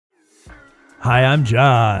Hi, I'm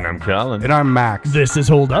John. And I'm Colin. And I'm Max. This is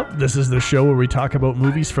Hold Up. This is the show where we talk about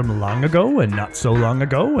movies from long ago and not so long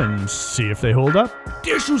ago and see if they hold up.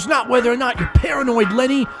 The issue's not whether or not you're paranoid,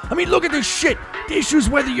 Lenny. I mean, look at this shit. The issue's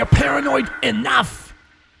whether you're paranoid enough.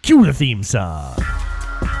 Cue the theme song.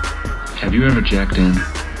 Have you ever jacked in?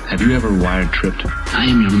 Have you ever wired tripped? I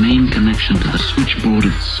am your main connection to the switchboard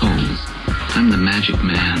of souls. I'm the magic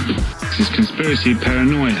man. This is conspiracy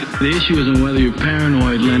paranoia. The issue isn't whether you're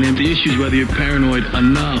paranoid, Lenny. The issue is whether you're paranoid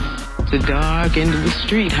enough. The dark end of the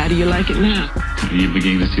street. How do you like it now? Are you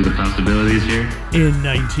beginning to see the possibilities here? In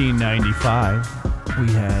 1995,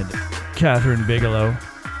 we had Catherine Bigelow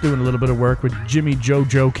doing a little bit of work with Jimmy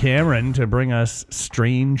Jojo Cameron to bring us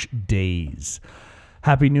Strange Days.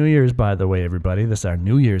 Happy New Year's, by the way, everybody. This is our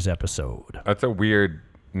New Year's episode. That's a weird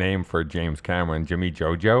name for James Cameron. Jimmy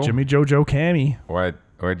Jojo? Jimmy Jojo Cammy.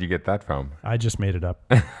 Where'd you get that from? I just made it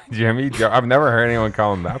up. Jimmy I've never heard anyone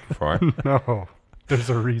call him that before. No, there's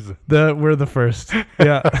a reason. We're the first.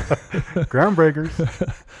 Yeah.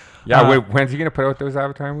 Groundbreakers. Yeah, wait, when's he going to put out those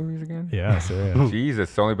Avatar movies again? Yeah, serious. Jesus,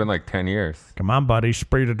 it's only been like 10 years. Come on, buddy.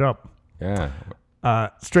 Speed it up. Yeah.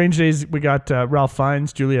 Strange Days, we got Ralph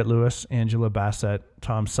Fiennes, Juliette Lewis, Angela Bassett,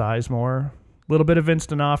 Tom Sizemore, a little bit of Vince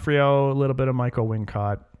D'Onofrio, a little bit of Michael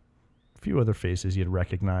Wincott, a few other faces you'd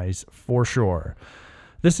recognize for sure.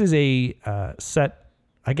 This is a set,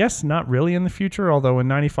 I guess, not really in the future, although in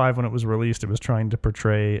 95 when it was released, it was trying to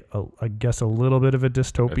portray, I guess, a little bit of a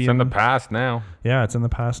dystopian. It's in the past now. Yeah, it's in the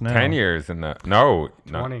past now. 10 years in the... No.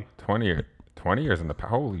 20. 20 years in the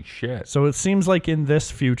past. Holy shit. So it seems like in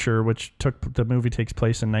this future, which the movie takes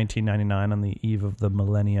place in 1999 on the eve of the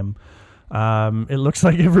millennium, it looks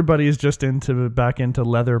like everybody is just back into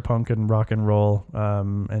leather, punk, and rock and roll,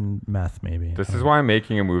 and meth, maybe. This is why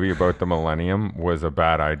making a movie about the millennium was a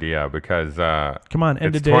bad idea, because come on,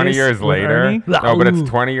 it's 20 years later. No, but it's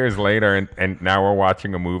 20 years later, and now we're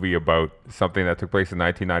watching a movie about something that took place in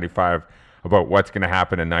 1995 about what's going to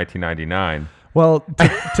happen in 1999. Well,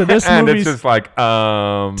 to this and movie's, it's just like,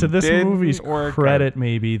 to this movie's credit,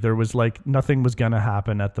 maybe there was like nothing was going to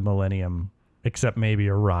happen at the millennium except maybe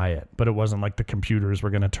a riot, but it wasn't like the computers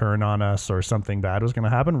were going to turn on us or something bad was going to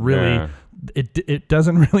happen. Really, yeah. It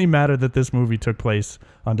doesn't really matter that this movie took place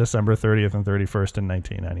on December 30th and 31st in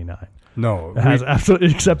 1999. No. It has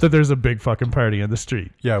absolutely, except that there's a big fucking party in the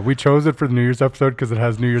street. Yeah, we chose it for the New Year's episode because it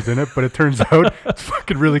has New Year's in it, but it turns out it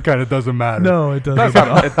fucking really kind of doesn't matter. No, it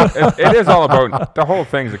doesn't. It is all about, the whole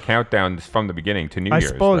thing's a countdown from the beginning to New Year's. I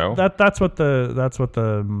suppose no? that's what the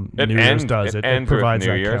New Year's does. It provides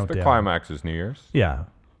New Year's. The climax is New Year's. Yeah.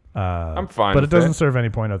 I'm fine but with it doesn't serve any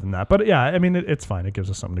point other than that. But yeah, I mean, it's fine. It gives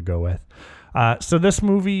us something to go with. So this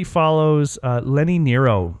movie follows Lenny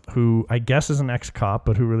Nero, who I guess is an ex-cop,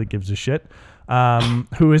 but who really gives a shit,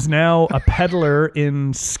 who is now a peddler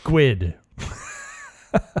in Squid.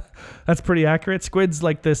 That's pretty accurate. Squid's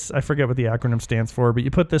like this, I forget what the acronym stands for, but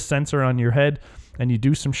you put this sensor on your head and you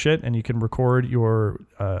do some shit and you can record your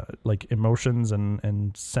like emotions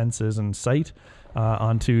and senses and sight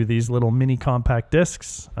onto these little mini compact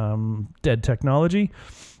discs, dead technology.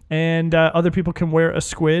 And other people can wear a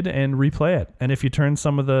squid and replay it. And if you turn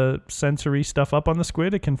some of the sensory stuff up on the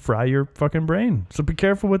squid, it can fry your fucking brain. So be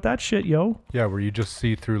careful with that shit, yo. Yeah, where you just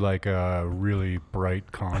see through like a really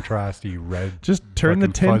bright, contrasty red. Just turn the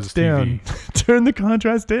tint down. Turn the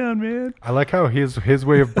contrast down, man. I like how his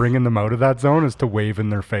way of bringing them out of that zone is to wave in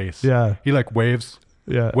their face. Yeah. He like waves.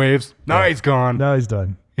 Yeah. Waves. Now he's gone. Now he's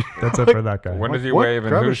done. That's it for that guy. When does he wave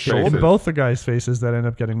in whose faces? In both the guys' faces that end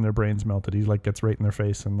up getting their brains melted. He like gets right in their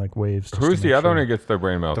face and like waves. Who's the other one who gets their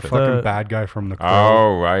brain melted? The fucking bad guy from The Crow.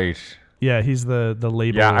 Oh, right. Yeah, he's the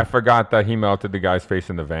label. Yeah, I forgot that he melted the guy's face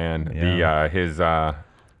in the van. Yeah.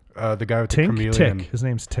 The guy with the chameleon. Tick. His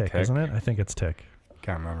name's Tick, isn't it? I think it's Tick.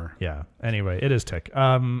 Can't remember. Yeah. Anyway, it is Tick.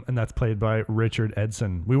 And that's played by Richard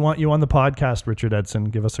Edson. We want you on the podcast, Richard Edson.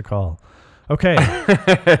 Give us a call. Okay.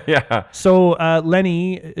 Yeah. So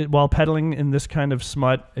Lenny, while peddling in this kind of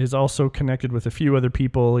smut, is also connected with a few other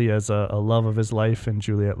people. He has a love of his life in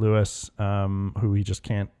Juliette Lewis, who he just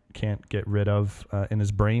can't get rid of in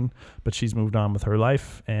his brain, but she's moved on with her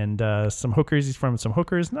life. And some hookers. He's from some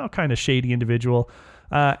hookers. Now kind of shady individual.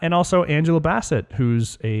 And also Angela Bassett,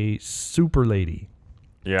 who's a super lady.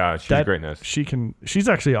 Yeah, she's greatness. She's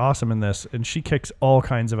actually awesome in this, and she kicks all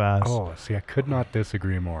kinds of ass. Oh, see, I could not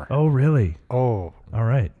disagree more. Oh, really? Oh. All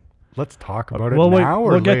right. Let's talk about it now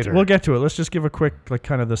or later? We'll get to it. Let's just give a quick, like,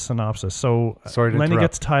 kind of the synopsis. So Lenny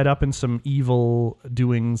gets tied up in some evil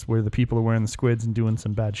doings where the people are wearing the squids and doing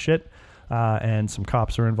some bad shit, and some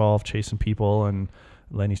cops are involved chasing people, and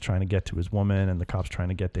Lenny's trying to get to his woman, and the cops trying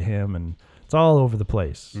to get to him, and it's all over the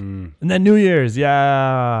place. And then New Year's, New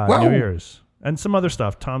Year's. And some other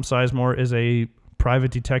stuff. Tom Sizemore is a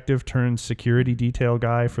private detective turned security detail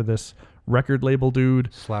guy for this record label dude.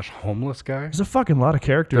 / homeless guy. There's a fucking lot of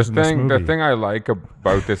characters in this movie. The thing I like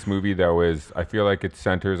about this movie, though, is I feel like it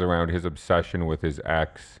centers around his obsession with his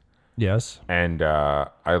ex. Yes. And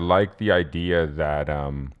I like the idea that,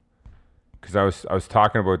 because I was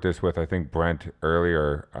talking about this with, I think, Brent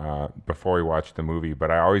earlier before we watched the movie,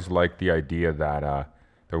 but I always liked the idea that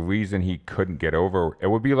the reason he couldn't get over, it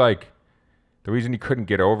would be like, the reason he couldn't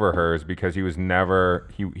get over her is because there was never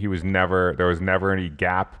any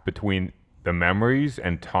gap between the memories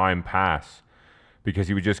and time pass, because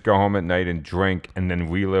he would just go home at night and drink and then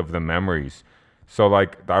relive the memories. So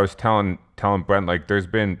like I was telling Brent, like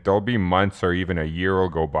there'll be months or even a year will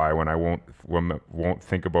go by when I won't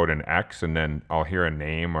think about an ex, and then I'll hear a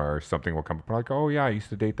name or something will come up like, oh yeah, I used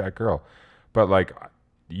to date that girl. But like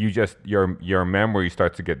your memory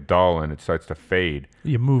starts to get dull and it starts to fade.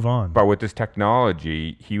 You move on. But with this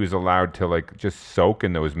technology, he was allowed to like just soak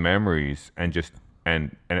in those memories and just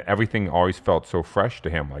and everything always felt so fresh to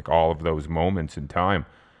him, like all of those moments in time.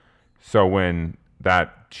 So when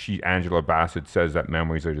Angela Bassett says that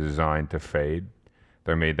memories are designed to fade,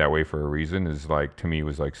 they're made that way for a reason, is like, to me,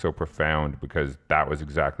 was like so profound, because that was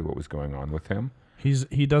exactly what was going on with him.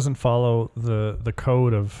 He doesn't follow the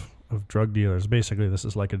code of drug dealers. Basically, this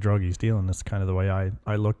is like a drug he's dealing. That's kind of the way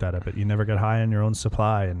I looked at it. But you never get high on your own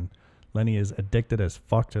supply, and Lenny is addicted as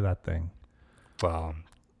fuck to that thing. Well,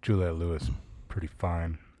 Juliette Lewis, pretty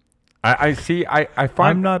fine. I see. I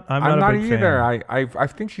find I'm not a big either. fan. I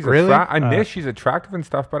think she's Really? she's attractive and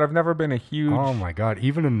stuff, but I've never been a huge. Oh my god!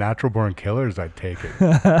 Even in Natural Born Killers, I'd take it.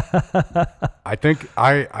 I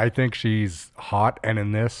think she's hot, and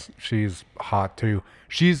in this, she's hot too.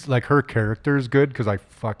 She's like, her character is good, because I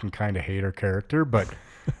fucking kind of hate her character, but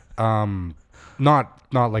not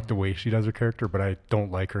like the way she does her character, but I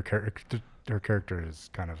don't like her character. Her character is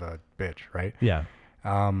kind of a bitch, right? Yeah.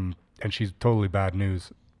 And she's totally bad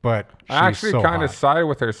news. But she's I actually so kind of hot. side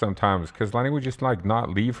with her sometimes, because Lenny would just like not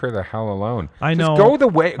leave her the hell alone. I know. Just go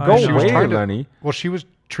away, trying to- Lenny. Well, she was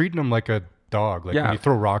treating him like a dog. Like Yeah. when you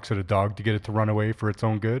throw rocks at a dog to get it to run away for its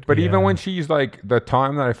own good. But even Yeah. when she's like, the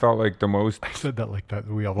time that I felt like the most, I said that like that.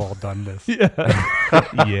 We have all done this. Yeah.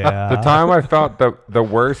 the time I felt the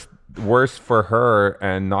worst for her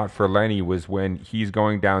and not for Lenny was when he's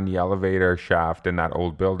going down the elevator shaft in that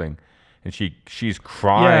old building. And she's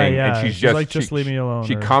crying, Yeah, and she's just like, just leave me alone,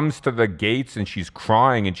 She or- comes to the gates and she's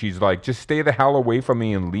crying, and she's like, just stay the hell away from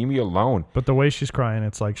me and leave me alone. But the way she's crying,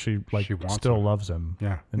 it's like she wants still him. loves him.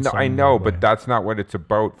 Yeah. in No, some I know, way. but that's not what it's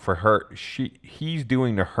about for her. He's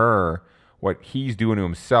doing to her what he's doing to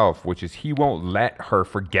himself, which is he won't let her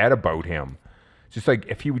forget about him. Just like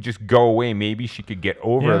if he would just go away, maybe she could get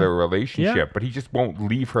over Yeah. the relationship, Yeah. but he just won't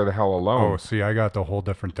leave her the hell alone. Oh, see, I got the whole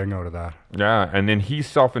different thing out of that. Yeah, and then he's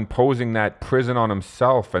self-imposing that prison on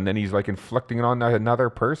himself, and then he's like inflicting it on another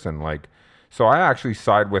person. Like, so I actually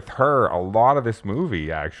side with her a lot of this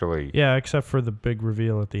movie, actually. Yeah, except for the big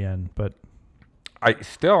reveal at the end. But I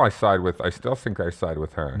still think I side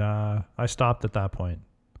with her. nah, I stopped at that point.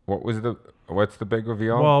 What's the big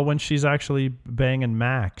reveal? Well, when she's actually banging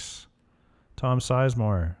Max, Tom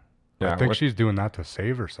Sizemore. yeah, I think what- she's doing that to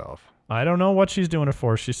save herself. I don't know what she's doing it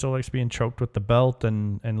for. She still likes being choked with the belt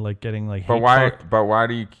and like getting like. But hate why? fucked. But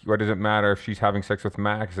why what does it matter if she's having sex with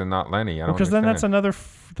Max and not Lenny? I don't Because then that's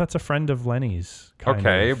understand. that's a friend of Lenny's. Kind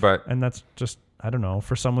Okay, of. but- and that's just, I don't know.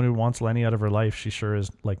 For someone who wants Lenny out of her life, she sure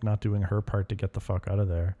is like not doing her part to get the fuck out of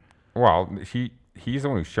there. Well, he's the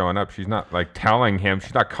one who's showing up. She's not like telling him.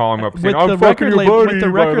 She's not calling him up saying, With "I'm the fucking record your label, buddy." with the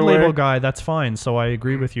by record way." label guy, that's fine. So I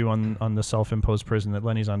agree with you on the self-imposed prison that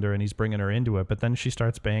Lenny's under, and he's bringing her into it. But then she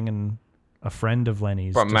starts banging a friend of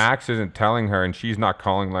Lenny's. But just- Max isn't telling her, and she's not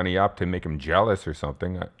calling Lenny up to make him jealous or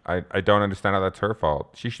something. I don't understand how that's her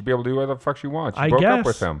fault. She should be able to do whatever the fuck she wants. She I broke guess. up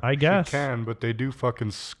with him. I guess. She can, but they do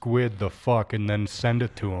fucking squid the fuck and then send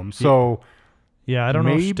it to him. So Yeah, I don't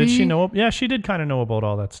know. Did she Maybe? know? Yeah, she did kind of know about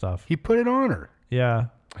all that stuff. he put it on her. Yeah.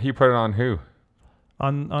 He put it on who?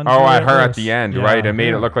 On Oh, at Juliette her at Lewis. the end, Yeah, right? It made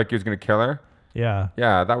yeah. it look like he was going to kill her. Yeah.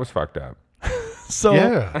 Yeah, that was fucked up. So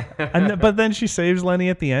Yeah. but then she saves Lenny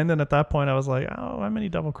at the end, and at that point I was like, oh, how many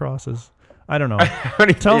double crosses? I don't know.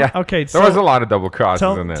 Okay, there so was a lot of double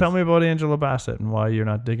crosses in this. tell me about Angela Bassett and why you're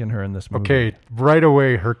not digging her in this movie. Okay, right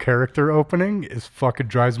away, her character opening is fucking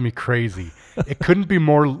drives me crazy. It couldn't be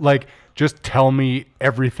more like, just tell me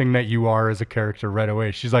everything that you are as a character right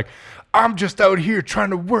away. She's like, I'm just out here trying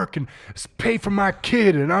to work and pay for my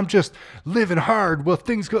kid, and I'm just living hard. Well,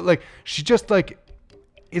 things go like, she just like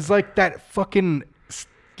is like that fucking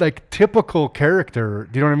like typical character.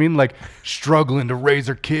 Do you know what I mean? Like struggling to raise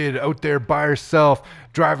her kid out there by herself,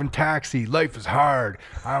 driving taxi. Life is hard.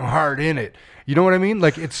 I'm hard in it. You know what I mean?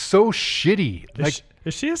 Like it's so shitty.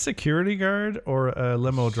 Is she a security guard or a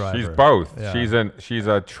limo driver? She's both. Yeah. She's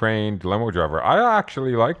a trained limo driver. I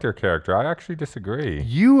actually liked her character. I actually disagree.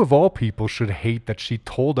 You of all people should hate that she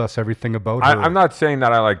told us everything about her. I'm not saying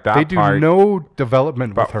that I like that They do part. no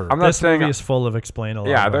development but with her. I'm not This saying movie is full of explain a lot.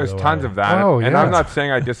 yeah, by there's the tons way. of that. Oh, and yeah. I'm not saying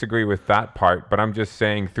I disagree with that part, but I'm just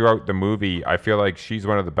saying throughout the movie, I feel like she's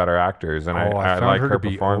one of the better actors, and I found like her her to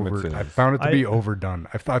be performances. I found it to be overdone.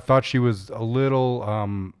 I thought she was a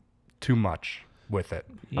little too much with it.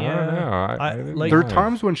 I don't know. I think like There are nice.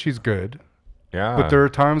 times when she's good, Yeah. but there are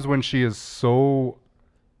times when she is so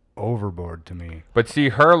overboard to me. But see,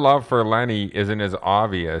 her love for Lenny isn't as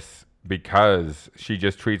obvious because she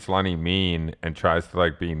just treats Lenny mean and tries to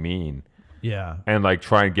like be mean Yeah. and like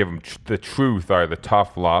try and give him the truth or the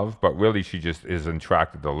tough love. But really, she just is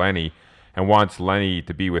attracted to Lenny and wants Lenny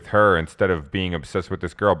to be with her instead of being obsessed with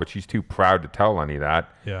this girl. But she's too proud to tell Lenny that.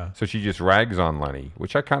 Yeah. So she just rags on Lenny,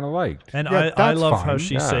 which I kind of liked. And Yeah, I that's love how fine.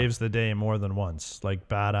 she Yeah. saves the day more than once. Like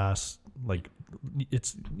badass. Like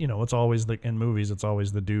it's it's always like in movies. It's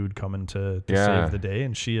always the dude coming to Yeah. save the day,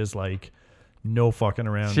 and she is like no fucking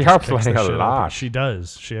around. She just helps picks the Lenny a shit up. lot. She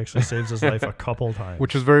does. She actually saves his life a couple times.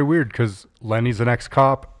 Which is very weird because Lenny's an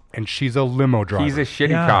ex-cop and she's a limo driver. He's a shitty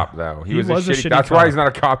Yeah. cop, though. He was a shitty. shitty That's why cop. he's not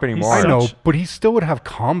a cop anymore. I know, such- but he still would have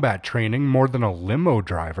combat training more than a limo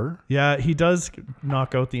driver. Yeah, he does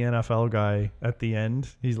knock out the NFL guy at the end.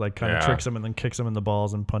 He's like kind of Yeah. tricks him and then kicks him in the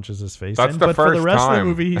balls and punches his face. That's in. the But for the first rest of the time.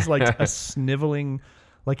 movie, he's like a sniveling.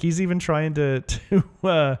 Like he's even trying to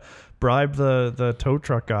bribe the tow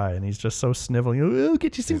truck guy, and he's just so sniveling. Oh,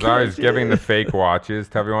 get you some He's always cash." giving the fake watches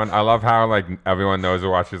to everyone. I love how like everyone knows the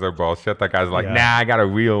watches are bullshit. That guy's like, Yeah. nah, I got a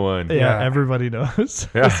real one. Yeah, Yeah. everybody knows.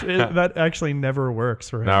 Yeah. That actually never works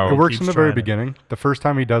for him. No. It He works in keeps the very trying it. beginning. The first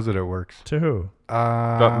time he does it, it works. To who?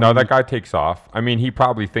 No, that guy takes off. I mean, he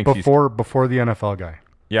probably thinks he's Before the NFL guy.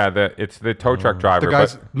 yeah. It's the tow truck driver. The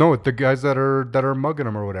guys, but no, the guys that are mugging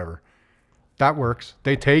him or whatever. That works.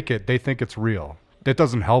 They take it. They think it's real. It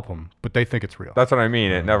doesn't help them, but they think it's real. that's what I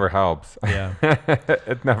mean. It never helps. Yeah.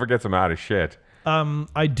 It never gets him out of shit.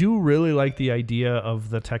 I do really like the idea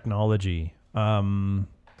of the technology,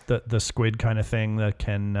 the squid kind of thing that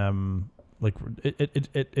can like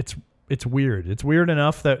it's weird. It's weird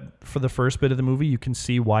enough that for the first bit of the movie, you can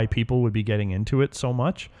see why people would be getting into it so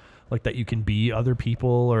much, like that you can be other people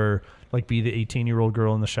or like be the 18-year-old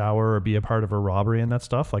girl in the shower or be a part of a robbery and that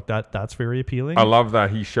stuff like that. That's very appealing. I love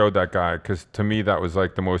that he showed that guy because to me that was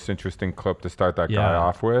like the most interesting clip to start that guy Yeah.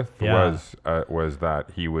 off with. Yeah. Was that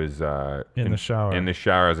he was In the shower. in the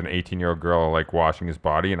shower as an 18-year-old girl like washing his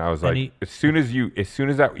body, and I was And like, as soon as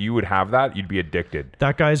that you would have that, you'd be addicted.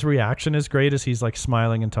 That guy's reaction is great as he's like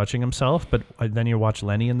smiling and touching himself, but then you watch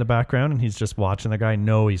Lenny in the background and he's just watching the guy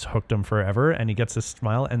know he's hooked him forever, and he gets this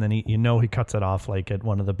smile, and then he cuts it off like at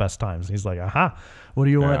one of the best times. He's like, aha, what do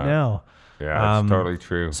you want Yeah. now? Yeah, it's totally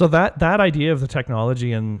true. So that idea of the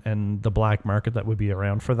technology and the black market that would be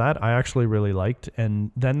around for that, I actually really liked. And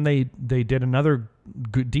then they did another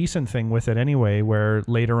good, decent thing with it anyway, where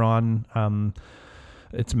later on,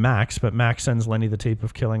 it's Max, but Max sends Lenny the tape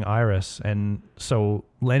of killing Iris. And so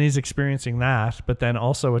Lenny's experiencing that, but then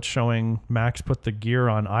also it's showing Max put the gear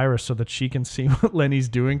on Iris so that she can see what Lenny's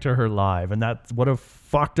doing to her live. And that's what a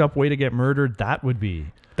fucked up way to get murdered that would be.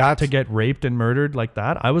 To get raped and murdered like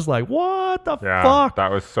that. I was like, what the Yeah, fuck? that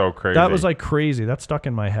was so crazy. That was like crazy. That stuck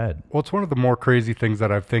in my head. Well, it's one of the more crazy things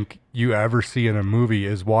that I think you ever see in a movie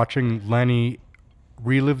is watching Lenny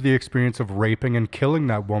relive the experience of raping and killing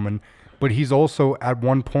that woman, but he's also at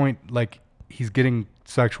one point like he's getting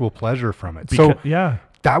sexual pleasure from it. So yeah.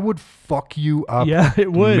 that would fuck you up. Yeah,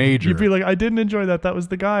 it would. Major. You'd be like, I didn't enjoy that. That was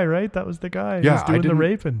the guy, right? That was the guy. He Yeah, was I doing the didn't-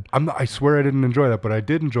 raping. I swear I didn't enjoy that, but I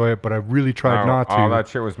did enjoy it. But I really tried not to. All that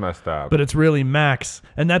shit was messed up. But it's really Max,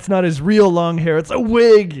 and that's not his real long hair. It's a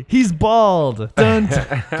wig. He's bald. Dun,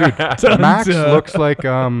 Dude, dun, Max dun. looks like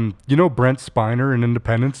Brent Spiner in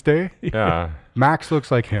Independence Day. yeah. Max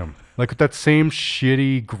looks like him, like with that same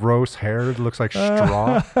shitty, gross hair that looks like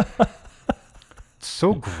straw.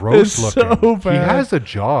 So gross It's looking. so He bad. has a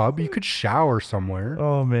job. You could shower somewhere.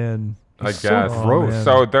 Oh man. I so guess. gross.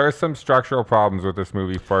 So there are some structural problems with this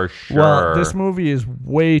movie for sure. Well, this movie is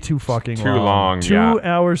way too fucking Too long, 2 yeah.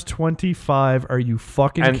 hours 25. Are you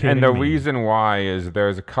fucking kidding and the me? reason why is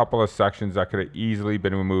there's a couple of sections that could have easily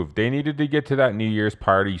been removed. They needed to get to that New Year's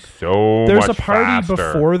party so There's much a party faster.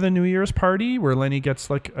 before the New Year's party where Lenny gets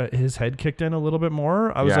like his head kicked in a little bit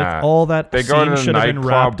more. I was Yeah. like, all that They go to scene the should have been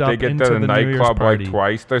nightclub. wrapped up They get into to the the New Year's nightclub party. like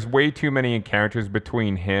twice. There's way too many encounters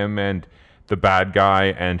between him and the bad guy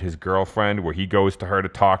and his girlfriend where he goes to her to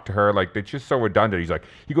talk to her. Like, it's just so redundant. He's like,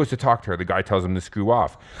 he goes to talk to her. The guy tells him to screw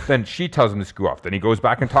off. Then she tells him to screw off. Then he goes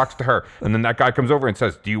back and talks to her. And then that guy comes over and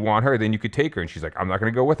says, do you want her? Then you could take her. And she's like, I'm not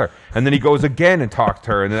going to go with her. And then he goes again and talks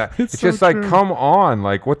to her. And then it's so just like, true. come on.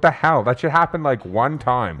 Like, what the hell? That should happen like one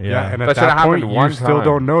time. Yeah. And That at should have that point, happened you one still time.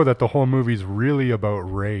 don't know that the whole movie's really about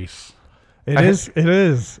race. It is. It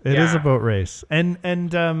is Yeah. about race. And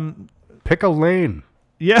Pick a lane.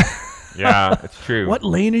 yeah. Yeah, it's true. What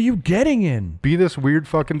lane are you getting in? Be this weird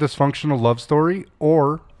fucking dysfunctional love story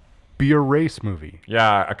or be a race movie.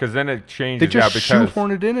 Yeah, because then it changes. They just because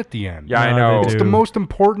shoehorn it in at the end. Yeah, I No, know. they It's do. the most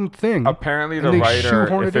important thing. Apparently, and the they writer,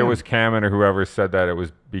 shoehorn if it it in. was Cameron or whoever said that, it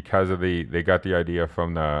was because of they got the idea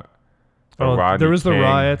from the Oh, Rodney there was the King-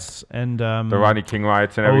 riots and the Rodney King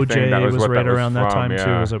riots and everything. OJ That was, was what right that was around that from, time yeah. too,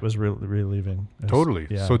 as it was relieving. It was- Totally.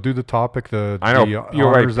 Yeah. So do the topic the I know, the you're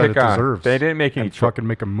right, honors that pick it a- deserves. they didn't make any and cho- fucking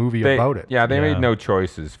make a movie They- about it. Yeah, they Yeah. made no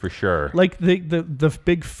choices for sure. Like the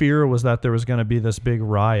big fear was that there was going to be this big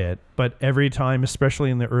riot, but every time, especially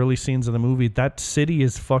in the early scenes of the movie, that city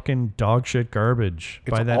is fucking dog shit garbage.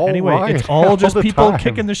 It's By then, all anyway, riot it's all all just the people time.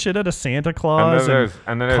 kicking the shit out of Santa Claus there's- and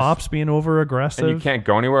and then there's- cops being over aggressive. And you can't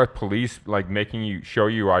go anywhere with police like making you show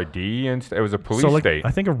you ID and it was a police So like, state.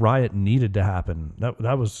 I think a riot needed to happen.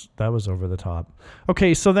 That was over the top.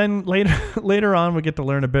 Okay, so then later on we get to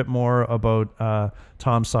learn a bit more about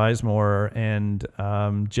Tom Sizemore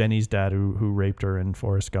and Jenny's dad who raped her in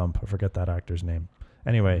Forrest Gump. I forget that actor's name.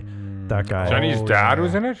 Anyway, that guy. Jenny's Oh, dad yeah.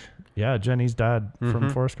 was in it. Yeah, Jenny's dad from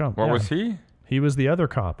Forrest Gump. What Yeah. was he? He was the other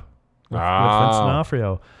cop with Ah. Vincent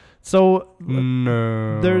D'Onofrio. So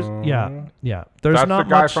No. there's there's That's not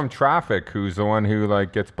the guy much. from Traffic who's the one who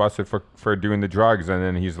like gets busted for doing the drugs, and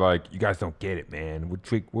then he's like, "You guys don't get it, man.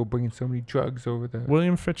 We're bringing so many drugs over there."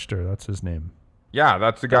 William Fichtner, that's his name. Yeah,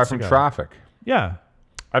 that's the guy That's the from guy. Traffic. Yeah,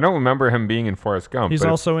 I don't remember him being in Forrest Gump. he's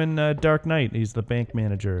but also in Dark Knight. He's the bank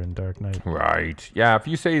manager in Dark Knight. right. Yeah, if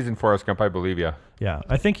you say he's in Forrest Gump, I believe you. Yeah,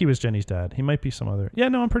 I think he was Jenny's dad. He might be some other. Yeah,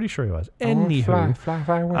 no, I'm pretty sure he was. Anywho,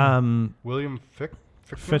 fly away. William Fichtner?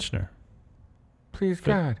 Fichtner, Please,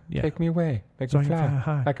 God, yeah. take me away. Make So me I can fly fly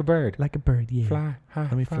high. like a bird. like a bird. Yeah, Fly high.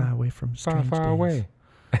 let me fly away from far, strange far days. away.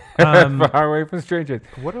 Um, Far away from strangers.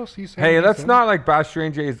 What else he saying? Hey, he that's said? not like Bash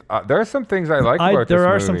Strangers. There are some things I like about there this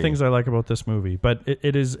are movie. some things I like about this movie, but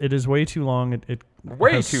it is way too long. It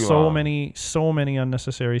Way has too so long. many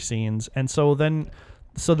unnecessary scenes, and so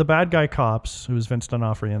the bad guy cops, who's Vince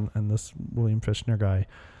D'Onofrio and this William Fichtner guy,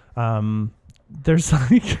 there's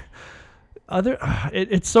like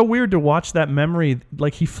it's so weird to watch that memory.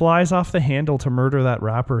 Like he flies off the handle to murder that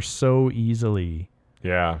rapper so easily.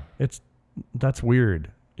 Yeah. That's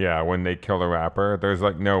weird. Yeah, when they kill the rapper, there's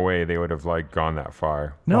like no way they would have like gone that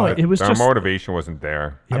far. No, But it was their just motivation wasn't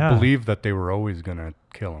there. yeah. I believe that they were always going to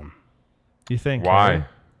kill him. You think Why?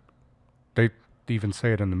 They even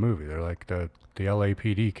say it in the movie. They're like, the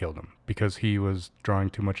LAPD killed him because he was drawing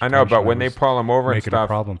too much I attention. know, but That when they was pull him over and making a stuff,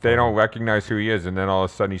 problem for they don't him. recognize who he is, and then all of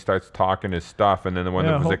a sudden he starts talking his stuff, and then the one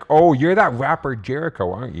Yeah, that was ho- like, "Oh, you're that rapper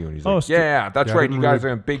Jericho, aren't you?" And he's Oh, like, "Yeah, that's Yeah, I right. didn't You guys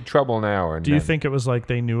really- are in big trouble now." And Do you then- think it was like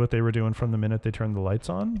they knew what they were doing from the minute they turned the lights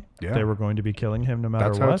on? Yeah. They were going to be killing him no matter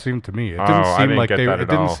That's what. how it seemed to me. It Oh, didn't I seem didn't like get they. that It at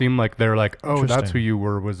didn't all. seem like they're like, oh, that's Interesting. who you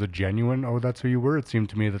were. Was it genuine? Oh, that's who you were. It seemed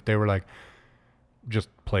to me that they were like, just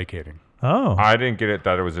placating. Oh, I didn't get it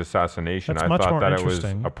that it was assassination. That's I much thought more that it was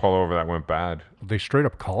interesting. a pullover that went bad. They straight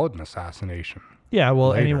up call it an assassination. yeah. Well,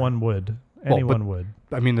 later. anyone would. Well, Anyone but- would.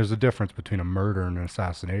 I mean, there's a difference between a murder and an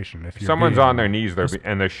assassination. If If you're someone's being- on their knees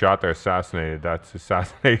and they're shot, they're assassinated. That's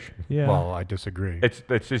assassination. Yeah. Well, I disagree. It's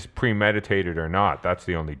just premeditated or not. That's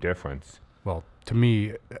the only difference. Well, to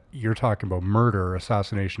me, you're talking about murder.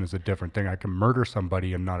 Assassination is a different thing. I can murder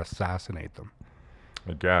somebody and not assassinate them.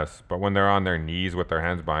 I guess. But when they're on their knees with their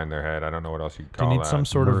hands behind their head, I don't know what else you'd Do call you need that. some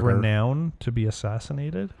sort of Murder. renown to be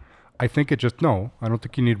assassinated? I think it just no. I don't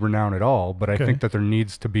think you need renown at all. But I Okay. think that there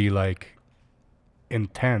needs to be like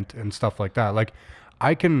intent and stuff like that. Like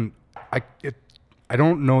I don't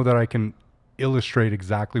know that I can illustrate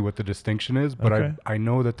exactly what the distinction is, but Okay. I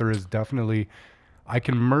know that there is definitely. I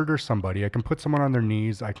can murder somebody. I can put someone on their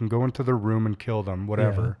knees. I can go into their room and kill them.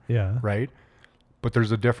 Whatever. Yeah. Right. but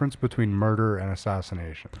there's a difference between murder and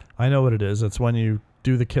assassination. I know what it is. It's when you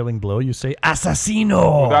do the killing blow, you say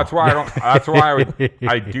assassino. Well, that's why I don't. That's why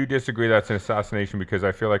I do disagree. That's an assassination because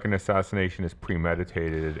I feel like an assassination is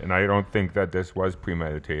premeditated, and I don't think that this was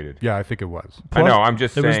premeditated. Yeah, I think it was. I know. I'm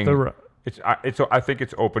just it was saying. the I think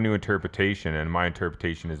it's open to interpretation, and my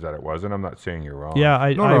interpretation is that it wasn't. I'm not saying you're wrong. Yeah,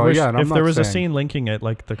 I No, wish yeah, and I'm if there not was a saying- scene linking it,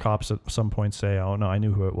 like the cops at some point say, "Oh no, I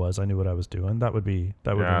knew who it was. I knew what I was doing." That would be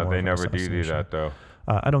Yeah, more they of an never do assassination. that though.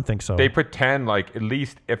 I don't think so. They pretend like, at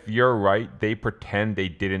least if you're right, they pretend they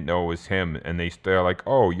didn't know it was him, and they're like,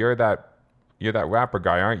 "Oh, you're that rapper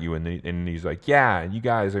guy, aren't you?" And he's like, "Yeah, you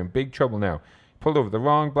guys are in big trouble now. Pulled over the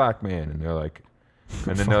wrong black man." And they're like,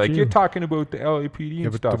 and then they're like, you. "You're talking about the LAPD Yeah,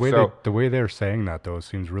 and but stuff." the way they're saying that though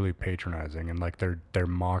seems really patronizing, and like they're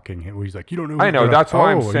mocking him. He's like, "You don't know." I who know. that- That's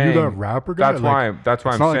why I'm oh, saying. you that rapper guy. That's Like, why. That's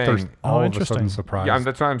why it's I'm not like saying. there's all of a interesting. sudden surprise. Yeah,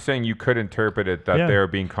 that's why I'm saying you could interpret it that Yeah. they're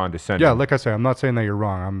being condescending. Yeah, like I say, I'm not saying that you're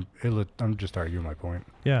wrong. I'm just arguing my point.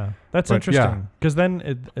 Yeah, that's But, interesting. yeah. Because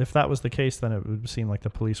then, if that was the case, then it would seem like the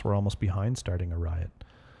police were almost behind starting a riot,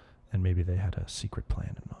 and maybe they had a secret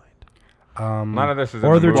plan in mind. None of this is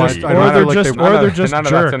Or in the they're movie. just, I or know, they're like just, they- or none they're of- just none of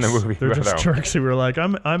jerks. that's in the movie, They're just though. jerks who were like,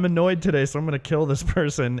 I'm annoyed today, so I'm gonna kill this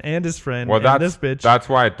person and his friend Well, and this bitch. that's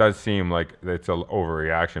why it does seem like it's an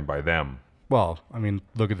overreaction by them. Well, I mean,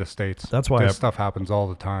 look at the states. That's why this stuff happens all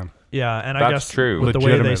the time. Yeah, and I That's guess true. with the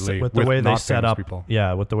way they Legitimately, with the with way they not set famous up, people.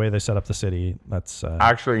 yeah, with the way they set up the city, that's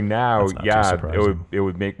Actually, now, That's not too yeah, surprising. it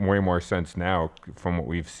would make way more sense now from what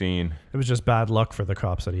we've seen. it was just bad luck for the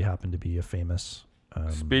cops that he happened to be a famous,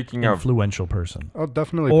 Speaking of, influential person. Oh,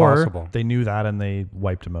 definitely Or possible. they knew that and they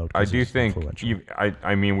wiped him out. I 'cause do he's think, influential.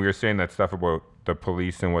 I mean, we were saying that stuff about the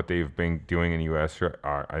police and what they've been doing in the U.S.,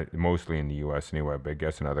 mostly in the U.S. anyway, but I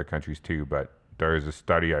guess in other countries too. But there is a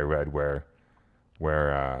study I read where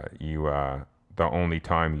the only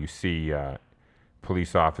time you see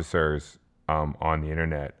police officers on the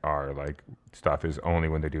internet are like stuff is only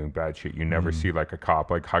when they're doing bad shit. You never see like a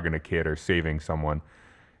cop like hugging a kid or saving someone.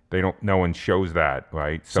 No one shows that,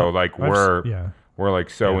 right? So like we're like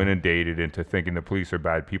so inundated into thinking the police are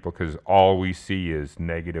bad people because all we see is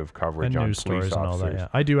negative coverage and on news police stories and all officers. that. Yeah,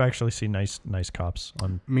 I do actually see nice cops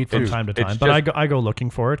on Me from too. time to It's time, but just- I go looking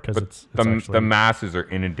for it because But it's the actually, masses are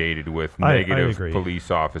inundated with I negative agree.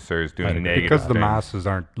 police officers doing agree. negative Because the things. masses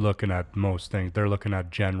aren't looking at most things. They're looking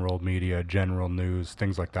at general media, general news,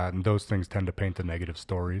 things like that. And those things tend to paint the negative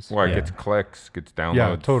stories. Well, it Yeah. gets clicks, gets downloads.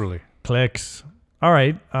 Yeah, totally. clicks. All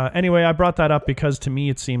right. Anyway, I brought that up because to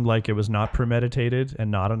me it seemed like it was not premeditated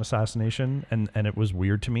and not an assassination, and it was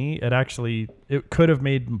weird to me. It could have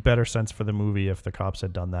made better sense for the movie if the cops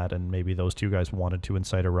had done that, and maybe those two guys wanted to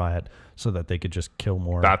incite a riot so that they could just kill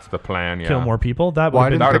more That's the plan, yeah. kill more people. That Well, I would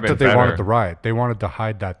didn't have that think would've that been they wanted better. the riot. They wanted to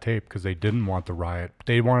hide that tape because they didn't want the riot.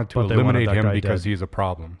 They wanted to But they wanted eliminate that him guy because dead. he's a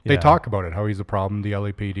problem. Yeah. They talk about it, how he's a problem. The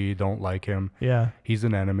LAPD don't like him. yeah, He's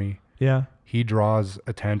an enemy. yeah. He draws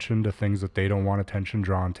attention to things that they don't want attention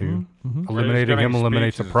drawn to. Mm-hmm. Eliminating giving him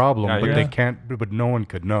eliminates a speeches. problem, Yeah, but yeah. they can't. But no one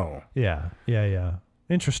could know. Yeah.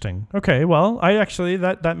 Interesting. Okay, well, I actually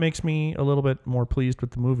that makes me a little bit more pleased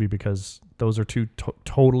with the movie because those are two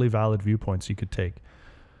totally valid viewpoints you could take.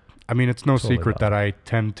 I mean, it's no Totally secret valid. that I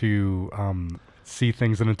tend to see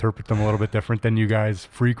things and interpret them a little bit different than you guys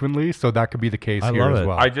frequently. So that could be the case I here love as it.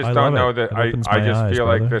 well. I just I don't love know it. that It I opens I my just eyes, feel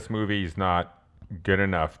brother. like this movie is not good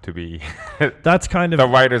enough to be That's kind of the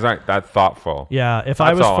writers aren't that thoughtful. Yeah, if I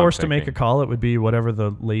That's was all I'm forced to make a thinking. call, it would be whatever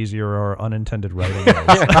the lazier or unintended writing is.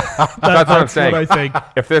 That's what I'm saying. What I think.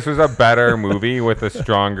 If this was a better movie with a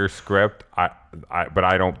stronger script,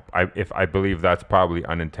 I believe that's probably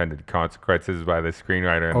unintended consequences by the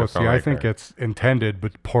screenwriter and Oh, the see, filmmaker. I think it's intended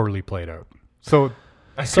but poorly played out. So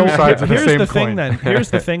So two sides of the here's same the coin. thing then.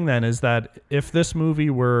 Here's the thing then is that if this movie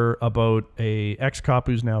were about a ex-cop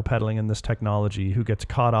who's now peddling in this technology who gets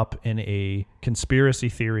caught up in a conspiracy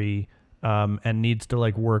theory and needs to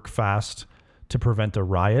like work fast to prevent a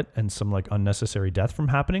riot and some like unnecessary death from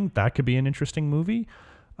happening, that could be an interesting movie.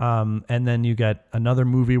 And then you get another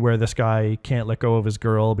movie where this guy can't let go of his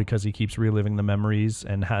girl because he keeps reliving the memories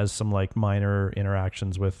and has some like minor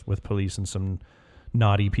interactions with police and some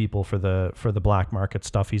naughty people for the black market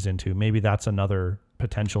stuff he's into. Maybe that's another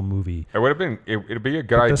potential movie. it would have been. It'd be a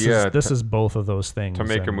good But this idea. is this is both of those things. to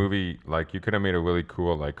make a and- movie like you could have made a really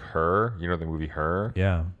cool like Her. You know the movie Her.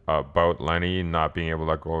 Yeah. About Lenny not being able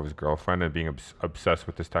to let go of his girlfriend and being obsessed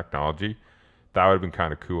with this technology. That would have been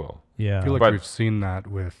kind of cool. Yeah. I feel like But we've seen that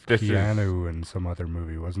with this is- Keanu in some other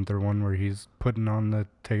movie. Wasn't there one where he's putting on the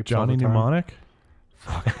tapes Johnny all the time? Mnemonic?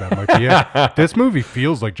 Fuck, that might be it. This movie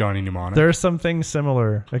feels like Johnny Mnemonic. There's some things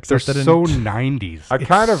similar, They're except that so 90s. I It's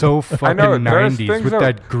kind of- so I fucking know, there's 90s things with that-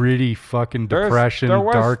 that gritty fucking depression,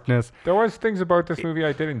 darkness. There was things about this movie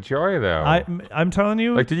I did enjoy though. I'm telling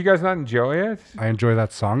you, like, did you guys not enjoy it? I enjoy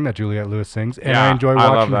that song that Juliette Lewis sings, and Yeah, I enjoy I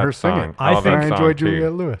love watching that her sing song. it. I love think- that I song enjoy too.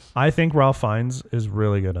 Juliette Lewis. I think Ralph Fiennes is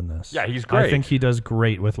really good in this. Yeah, he's I great. think he does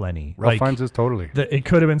great with Lenny. Ralph Like, Fiennes is totally. it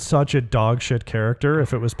could have been such a dog shit character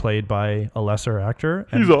if it was played by a lesser actor.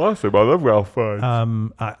 And, awesome. I love Ralph Fiennes.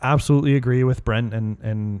 I absolutely agree with Brent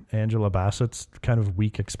and Angela Bassett's kind of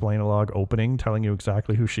weak explain-a-log opening, telling you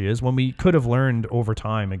exactly who she is when we could have learned over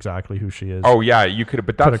time exactly who she is. Oh yeah, you could,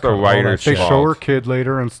 but that's Could've the cut all that writer's shit. They fault. show her kid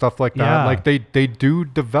later and stuff like that. Yeah. Like they do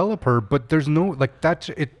develop her, but there's no like that.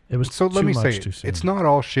 It was so. Let too me much say, too soon. it's not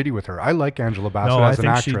all shitty with her. I like Angela Bassett no, I as an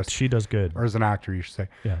think actress, she does good. or as an actor, you should say.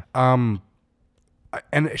 Yeah.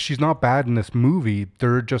 And she's not bad in this movie.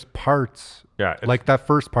 There are just parts, Yeah, it's- like that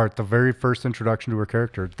first part, the very first introduction to her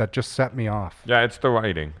character, that just set me off. Yeah, it's the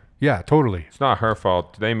writing. Yeah, totally. It's not her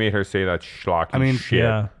fault. They made her say that schlocky I mean, shit.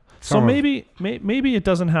 Yeah. So Some of- maybe it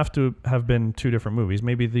doesn't have to have been two different movies.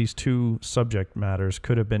 Maybe these two subject matters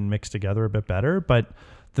could have been mixed together a bit better. But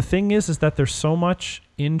the thing is that there's so much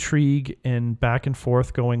intrigue and back and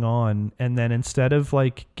forth going on, and then instead of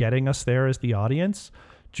like getting us there as the audience,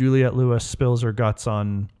 Juliette Lewis spills her guts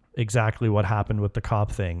on exactly what happened with the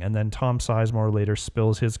cop thing, and then Tom Sizemore later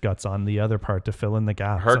spills his guts on the other part to fill in the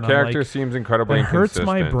gaps. Her And I'm character like, seems incredibly it hurts inconsistent.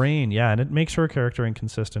 my brain, yeah, and it makes her character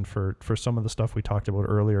inconsistent for some of the stuff we talked about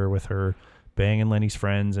earlier with her banging Lenny's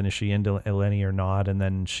friends, and is she into Lenny or not? And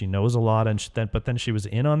then she knows a lot, and but then she was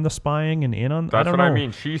in on the spying and in on. That's I don't what know. I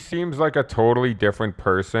mean. She seems like a totally different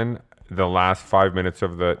person the last 5 minutes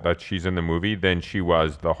of that she's in the movie than she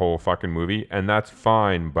was the whole fucking movie, and that's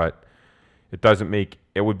fine. But it doesn't make.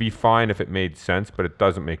 It would be fine if it made sense, but it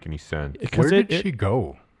doesn't make any sense. Where did it, she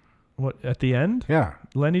go? What at the end? Yeah,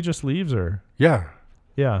 Lenny just leaves her. yeah.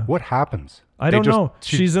 Yeah. What happens? I They don't just- know.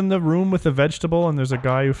 She's in the room with the vegetable, and there's a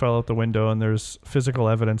guy who fell out the window, and there's physical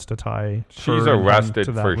evidence to tie. She's her and him arrested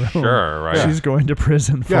to that for room. sure, right? She's going to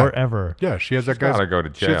prison Yeah. forever. Yeah, she has that guy's. gotta go to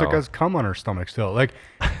She has that jail. guy's cum on her stomach still. Like,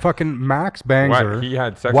 fucking Max bangs What? her He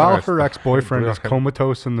had sex while with her her ex-boyfriend is stomach.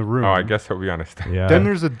 comatose in the room. Oh, I guess he'll be on a stand. Yeah. Then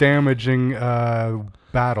there's a damaging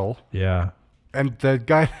battle, yeah. and the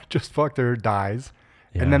guy that just fucked her dies,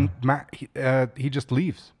 and then he just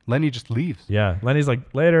leaves. Lenny just leaves. Yeah. Lenny's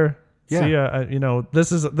like, later. Yeah. See ya.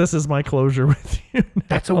 This is my closure with you.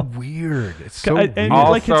 That's a weird. It's so And weird.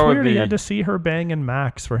 like it's Also, weird he the- had to see her banging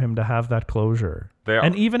Max for him to have that closure.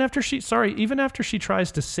 And even after she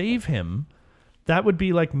tries to save him, that would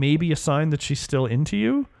be like maybe a sign that she's still into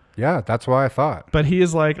you. Yeah, that's why I thought. But he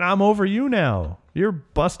is like, I'm over you now. You're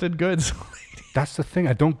busted goods. That's the thing.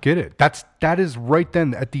 I don't get it. That is right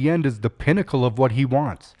then at the end is the pinnacle of what he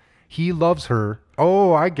wants. He loves her.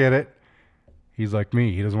 Oh, I get it. He's like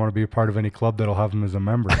me. He doesn't want to be a part of any club that'll have him as a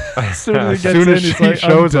member. As soon as he As gets soon in, as he's she like,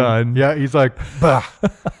 shows I'm him, done. yeah, he's like, bah.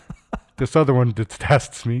 This other one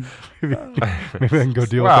detests me. Maybe I can go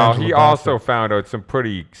deal with Well, Angela he Bassett. also found out some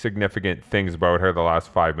pretty significant things about her the last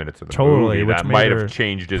 5 minutes of the movie which that made might her have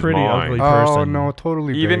changed his pretty mind. ugly Oh person. no,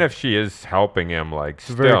 totally. Even big. if she is helping him, like, a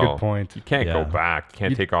still, very good point. you can't Yeah. go back. You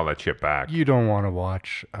can't take all that shit back. you don't want to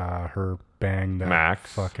watch her bang that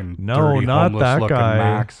Max. fucking No, dirty, not homeless that looking guy.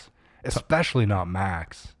 Max, especially not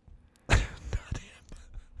Max.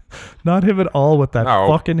 Not him at all with that No,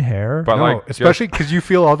 fucking hair. but No, like, especially because you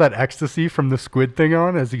feel all that ecstasy from the squid thing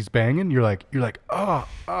on as he's banging. You're like,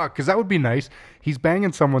 because that would be nice. He's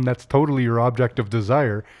banging someone that's totally your object of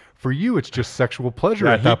desire. For you, it's just sexual pleasure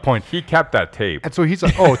yeah, at that point. he kept that tape. And so he's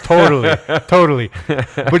like, oh, totally, totally.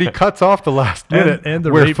 But he cuts off the last minute. And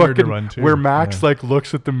the where rape murder one, too. Where Max Yeah. like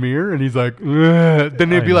looks at the mirror and he's like, ugh.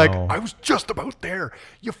 Then he'd I be like, know. I was just about there.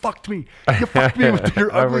 You fucked me. You fucked me with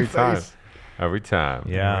your ugly Every time. face. Every time.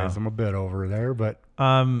 yeah. Anyways, I'm a bit over there, but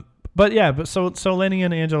But so Lenny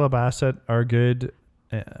and Angela Bassett are good.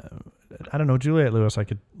 I don't know, Juliette Lewis, I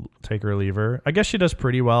could take her or leave her. I guess she does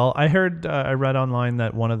pretty well. I heard, I read online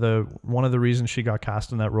that one of the reasons she got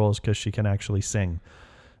cast in that role is because she can actually sing,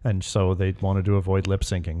 and so they wanted to avoid lip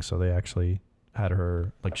syncing, so they actually had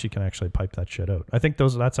her like she can actually pipe that shit out. I think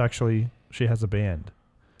that's actually she has a band.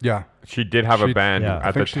 yeah. She did have a She- band yeah, I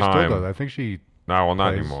at think the she still does. time. I think she No, well,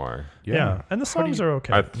 not plays. anymore. Yeah, and the songs are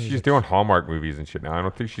okay. She's doing Hallmark movies and shit now. I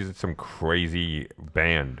don't think she's in some crazy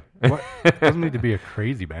band. What? It doesn't need to be a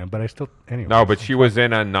crazy band, but I still anyway. No, but she was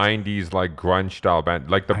in a '90s like grunge style band,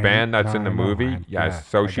 like the band that's in the movie. Yes,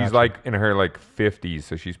 so she's like in her like 50s,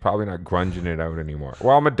 so she's probably not grunging it out anymore.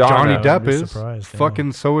 Well, Madonna. Johnny Depp be is surprised, yeah.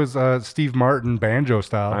 fucking. So is Steve Martin, banjo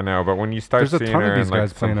style. I know, but when you start There's a seeing ton of her in these like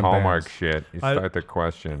guys playing some in Hallmark bands. shit, you I- start to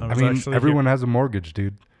question. I I was mean, actually everyone has a mortgage,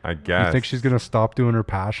 dude. I guess. You think she's gonna stop doing her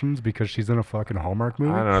passions because she's in a fucking Hallmark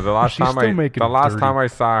movie? I don't know. The last She's time still making dirty I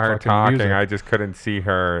saw her fucking talking, music. I just couldn't see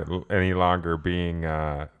her any longer being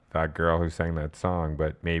that girl who sang that song.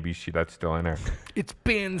 But maybe that's still in her. It's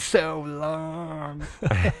been so long.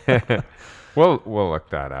 We'll look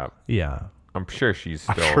that up. Yeah. I'm sure she's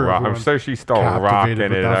still. sure I'm everyone's sure she's still rocking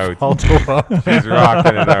Captivated it with that out. falsetto up. She's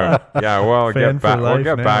rocking it out. Yeah, well, Fan for we'll life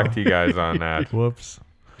get now. back to you guys on that. Whoops.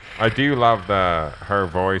 I do love her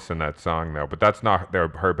voice in that song though, but that's not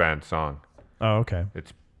her band song. Oh, okay.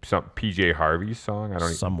 It's some PJ Harvey's song. I don't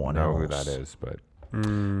Someone know who else. that is, but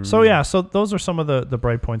So yeah, so those are some of the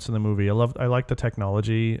bright points in the movie. I like the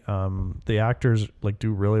technology. The actors like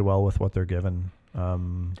do really well with what they're given.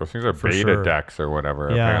 those things are For beta sure. decks or whatever.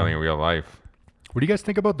 Yeah. Apparently in real life. What do you guys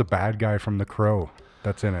think about the bad guy from The Crow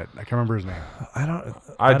that's in it? I can't remember his name. I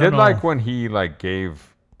don't did know. like when he like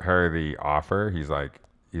gave her the offer. He's like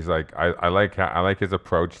I like his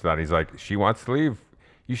approach to that. He's like, she wants to leave.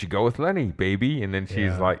 You should go with Lenny, baby. And then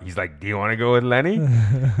he's like, do you want to go with Lenny?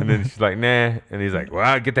 And then she's like, nah. And he's like,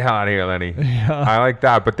 well, get the hell out of here, Lenny. I like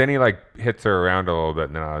that. But then he like hits her around a little bit.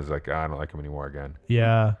 And then I was like, I don't like him anymore again.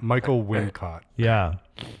 Yeah. Michael Wincott. Yeah.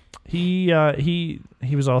 He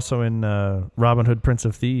was also in Robin Hood, Prince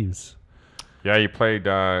of Thieves. Yeah, he played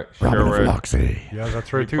Sherwood. Yeah,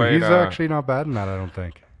 that's right He too. played, He's actually not bad in that, I don't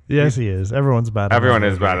think. Yes, he is. Everyone's bad. Everyone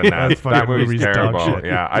is bad in that. That fucking That movie's movie's dog terrible. shit.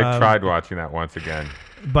 Yeah, I tried watching that once again.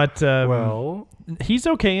 But Well, he's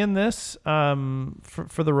okay in this.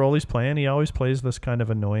 For the role he's playing, he always plays this kind of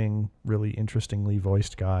annoying, really interestingly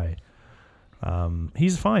voiced guy.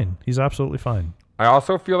 He's fine. He's absolutely fine. I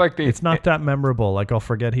also feel like It's not that memorable. Like I'll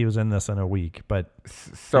forget he was in this in a week, but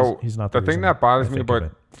So he's not the the thing reason that bothers I me think about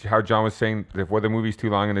of how John was saying that the movie's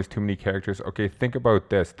too long and there's too many characters. Okay, think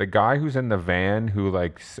about this: the guy who's in the van who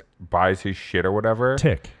like buys his shit or whatever,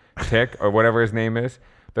 Tick. or whatever his name is.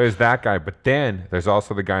 There's that guy, but then there's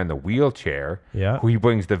also the guy in the wheelchair, Yeah. who he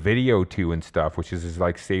brings the video to and stuff, which is his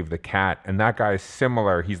like Save the Cat, and that guy is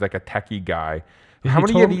similar. He's like a techie guy. How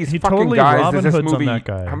many of these he fucking totally guys Robin does this Hoods on movie? that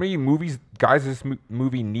guy. How many guys does this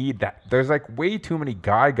movie need? That there's like way too many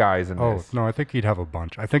guys in oh this. no, I think he'd have a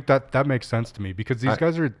bunch. I think that makes sense to me because these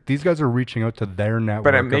guys are reaching out to their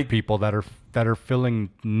network of people that are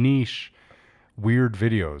filling niche weird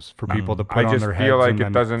videos for people to put I on just their feel heads like and it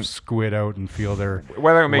then doesn't- squid out and feel their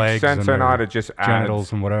Whether it makes legs sense and or not, their it just genitals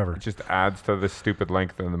adds and whatever. It just adds to the stupid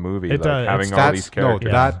length of the movie. It like does. having all That's these characters.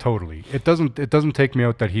 no, that totally. It doesn't take me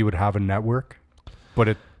out that he would have a network, but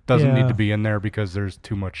it doesn't Yeah. need to be in there because there's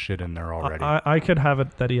too much shit in there already. I could have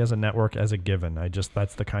it that he has a network as a given.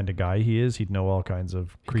 That's the kind of guy he is. He'd know all kinds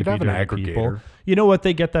of could creepy have an dirty people. aggregator. You know what?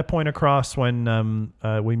 They get that point across when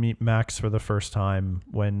we meet Max for the first time.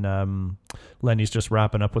 When Lenny's just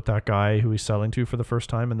wrapping up with that guy who he's selling to for the first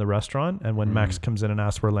time in the restaurant, and when Max comes in and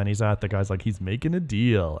asks where Lenny's at, the guy's like, he's making a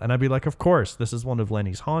deal, and I'd be like, of course, this is one of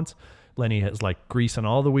Lenny's haunts. Lenny has like greasing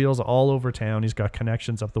all the wheels all over town. He's got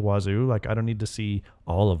connections up the wazoo. Like I don't need to see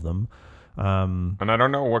all of them. And I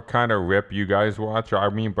don't know what kind of rip you guys watch, or I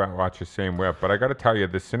mean, Brent watch the same rip, but I got to tell you,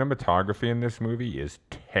 the cinematography in this movie is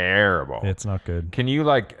terrible. It's not good. Can you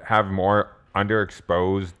like have more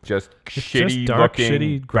underexposed, just shitty just dark, looking,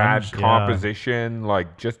 shitty bad grunge, yeah. composition,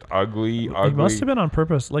 like just ugly. It must have been on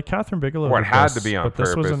purpose. Like Catherine Bigelow. Well, it did had this, to be on but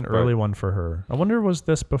this was purpose, an but- early one for her. I wonder, was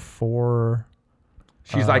this before?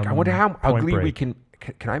 She's like, I wonder how Point ugly we Break. can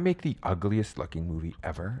I make the ugliest looking movie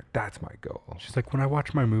ever? That's my goal. She's like, when I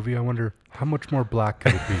watch my movie, I wonder how much more black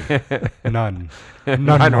could it be? None. None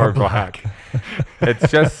None more more black.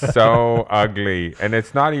 It's just so ugly. And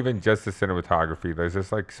it's not even just the cinematography. There's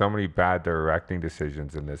just like so many bad directing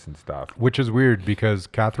decisions in this and stuff. Which is weird because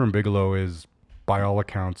Catherine Bigelow is, by all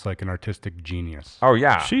accounts, like an artistic genius. Oh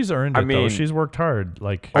yeah. She's earned it though. She's worked hard.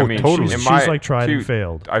 Like I mean, totally. She's, in she's my- like tried two- and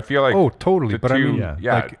failed. I feel like Oh, totally. the But I two- mean,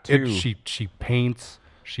 yeah, like she paints.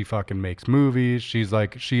 She fucking makes movies. She is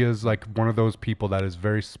like one of those people that is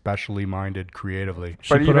very specially minded creatively.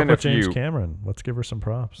 She But put even up with if James you- Cameron. Let's give her some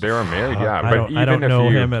props. they were married, yeah. I But don't, even I don't if know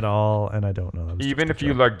you, him at all, and I don't know. That was Even just if a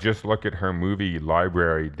you joke. like just look at her movie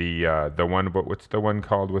library, the one, but what's the one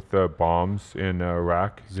called with the bombs in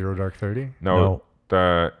Iraq? Zero Dark 30. No. It's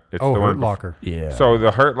Oh, the Hurt one. Locker. Yeah. So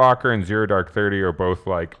the Hurt Locker and Zero Dark 30 are both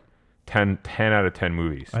like 10 out of 10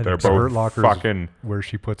 movies. I They're think so. Hurt both Locker fucking. where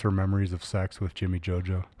she puts her memories of sex with Jimmy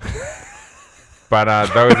Jojo. But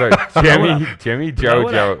those are Jimmy Blow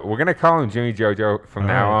it Jojo. We're gonna call him Jimmy Jojo from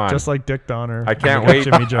now on. Just like Dick Donner. I can't Look at wait.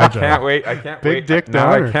 Jimmy Jojo. I can't Big wait. Dick No,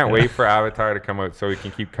 I Donner. can't wait for Avatar to come out so we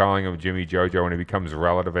can keep calling him Jimmy Jojo when it becomes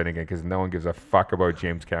relevant again, because no one gives a fuck about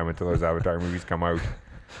James Cameron until those Avatar movies come out.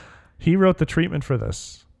 He wrote the treatment for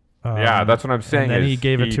this. Yeah, that's what I'm saying. And then is he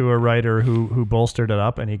gave it to a writer who bolstered it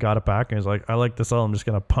up, and he got it back, and he's like, I like this all. I'm just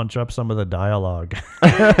going to punch up some of the dialogue.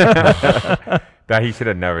 that he should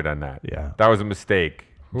have never done that. Yeah. That was a mistake.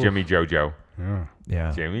 Jimmy Jojo. Yeah.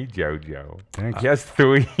 Yeah. Jimmy Jojo. Thanks. He has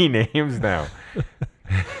 3 names now.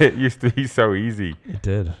 It used to be so easy. It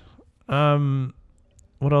did.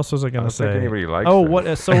 What else was I going to don't think say? anybody likes oh, this.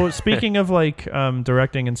 what? So speaking of like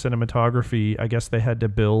directing and cinematography, I guess they had to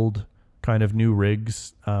build kind of new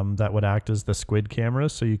rigs that would act as the squid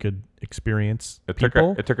cameras, so you could experience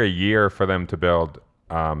people. It took a year for them to build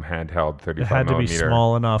handheld 35 It had to be millimeter.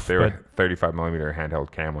 small enough. They but were 35 millimeter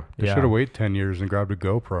handheld camera. They yeah, should have waited 10 years and grabbed a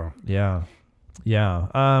GoPro. yeah.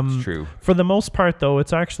 It's true. For the most part, though,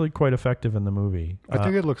 it's actually quite effective in the movie. I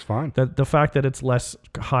think it looks fine. The fact that it's less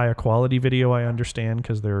high a quality video, I understand,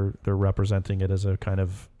 because they're representing it as a kind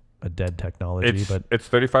of a dead technology. But It's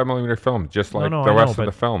 35 millimeter film, just like no, the I rest know,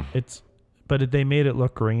 of the film. they made it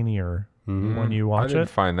look grainier when you I watch didn't it.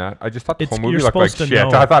 find that. I just thought the It's- whole movie you're looked like supposed to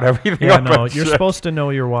shit. know. I thought everything Yeah, looked no, like you're shit. supposed to know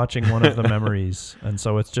you're watching one of the memories, and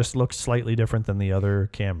so it just looks slightly different than the other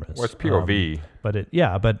cameras. What's POV? But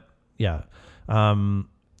yeah.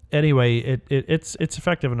 Anyway, it's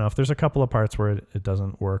effective enough. There's a couple of parts where it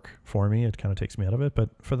doesn't work for me. It kind of takes me out of it, but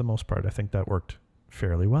for the most part, I think that worked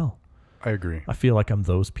fairly well. I agree. I feel like I'm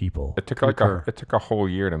those people. It took Concur. it took a whole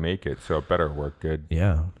year to make it, so it better work good.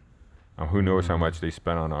 Yeah, Who knows how much they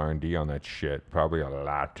spent on R&D on that shit? Probably a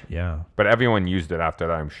lot. yeah, But everyone used it after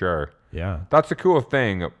that, I'm sure. yeah. That's the cool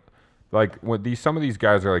thing. Like some of these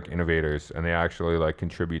guys are like innovators, and they actually like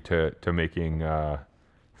contribute to making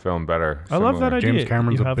film better. I love that idea. James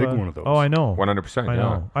Cameron's You a have big one of those. Oh, I know. 100%. I yeah.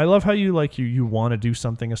 know. I love how you want to do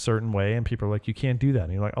something a certain way, and people are like, you can't do that.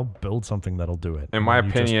 And you're like, I'll build something that'll do it. In my And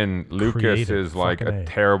you just opinion, Lucas create it. is like Fucking a A.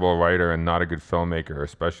 terrible writer and not a good filmmaker,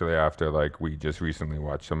 especially after like we just recently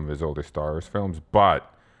watched some of his older Star Wars films.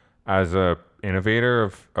 But as a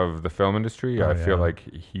innovator of the film industry, I feel like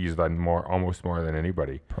he's done almost more than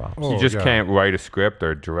anybody. Props. He just can't write a script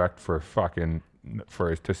or direct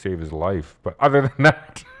to save his life. But other than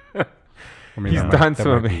that, I mean, he's that done might- that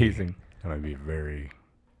some might be- amazing. That might be a very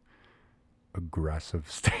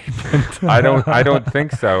aggressive statement. I don't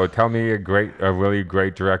think so. Tell me a really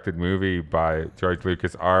great directed movie by George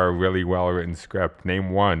Lucas or a really well written script.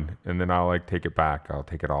 Name one, and then I'll like take it back. I'll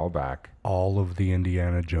take it all back. All of the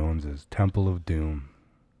Indiana Joneses, Temple of Doom.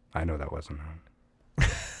 I know that wasn't on.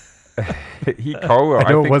 He co-wrote.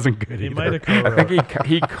 I know think, it wasn't good. He either. might have I think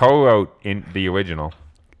he co-wrote in the original.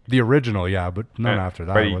 The original, yeah, but none after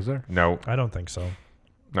that, But he- was there? No, I don't think so.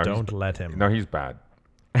 no, Don't let him. No, he's bad.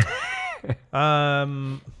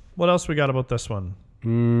 What else we got about this one?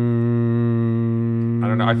 Mm, I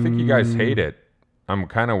don't know. I think you guys hate it. I'm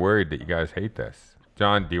kind of worried that you guys hate this.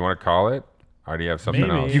 John, do you want to call it, or do you have something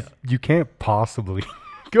Maybe. else? You can't possibly.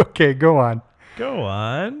 Okay, go on. Go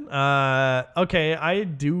on. Okay, I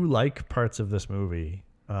do like parts of this movie.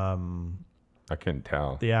 I couldn't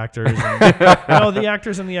tell. The actors, the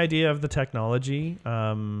actors and the idea of the technology.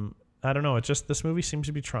 I don't know. It's just this movie seems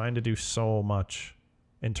to be trying to do so much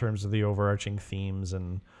in terms of the overarching themes,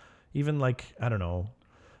 and even like, I don't know.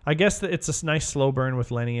 I guess that it's a nice slow burn with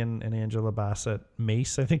Lenny and Angela Bassett.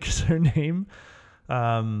 Mace, I think, is her name.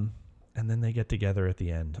 And then they get together at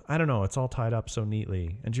the end. I don't know. It's all tied up so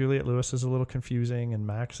neatly. And Juliette Lewis is a little confusing, and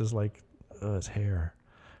Max is like, his hair.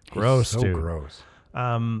 Gross, so dude. gross.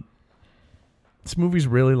 This movie's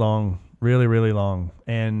really long, really, really long.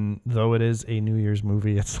 And though it is a New Year's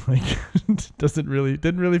movie, it's like didn't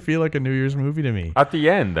really feel like a New Year's movie to me. At the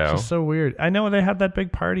end, though, It's so weird. I know they had that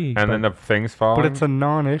big party, and then the things falling. But it's a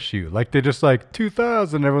non-issue. Like, they just like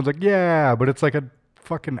 2000. Everyone's like, yeah, but it's like a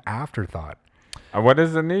fucking afterthought. What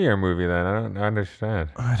is a New Year movie then? I don't understand.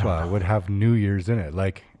 Well, it would have New Year's in it.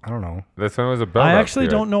 Like, I don't know. This one was a build. I actually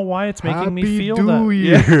don't know why it's making me Happy feel New that.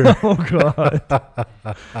 Year. Yeah. Oh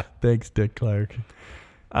God. Thanks, Dick Clark.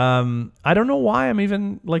 I don't know why I'm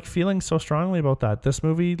even like feeling so strongly about that. This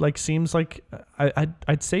movie like seems like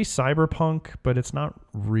I'd say cyberpunk, but it's not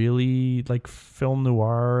really like film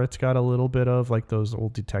noir. It's got a little bit of like those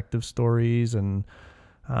old detective stories, and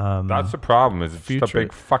That's the problem. Is it's just a future-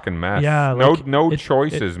 big fucking mess. yeah, no like, no it-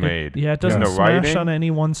 choices it- made. Yeah, it doesn't No smash writing. on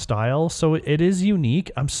any one style, so it is unique.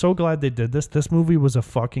 I'm so glad they did this. This movie was a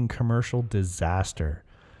fucking commercial disaster.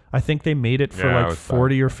 I think they made it for Yeah, it like was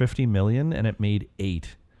 40 or 50 million, and it made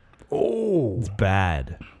 8. Oh, It's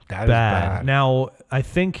bad. that is bad. Now I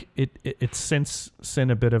think it's since seen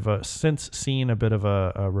a bit of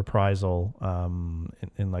a reprisal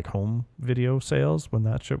in like home video sales when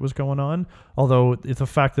that shit was going on. Although it's the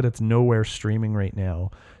fact that it's nowhere streaming right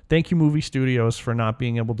now. Thank you, movie studios, for not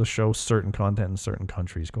being able to show certain content in certain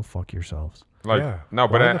countries. Go fuck yourselves. Like Yeah. no,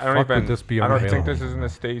 but Why I the don't fuck would even. this be I don't think unavailable? this is in the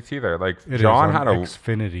States either. Like It is John on had a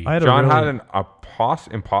Xfinity. I had a John really- had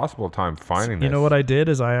impossible time finding this. You know what I did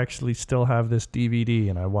is I actually still have this DVD,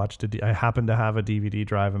 and I watched it. I happen to have a DVD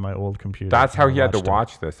drive in my old computer. That's how and I he had to watched it.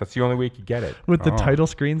 watch this. That's the only way he could get it. with the Oh. title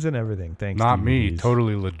screens and everything. Thanks. Not me. DVDs.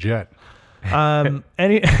 Totally legit.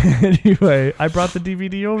 Anyway, I brought the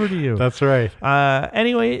DVD over to you. That's right.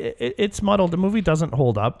 Anyway, it's muddled. The movie doesn't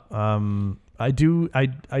hold up. I do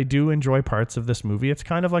enjoy parts of this movie. It's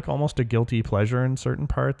kind of like almost a guilty pleasure in certain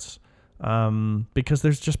parts, because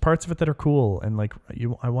there's just parts of it that are cool, and like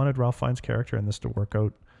I wanted Ralph Fiennes' character in this to work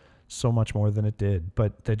out so much more than it did.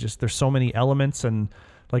 But there's so many elements, and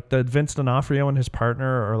like the Vince D'Onofrio and his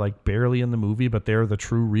partner are like barely in the movie, but they're the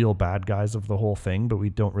true real bad guys of the whole thing. But we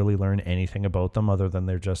don't really learn anything about them other than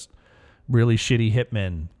they're just really shitty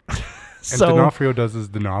hitmen. And D'Onofrio does his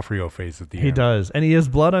D'Onofrio face at the end. He does. And he has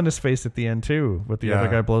blood on his face at the end, too, with the Yeah. other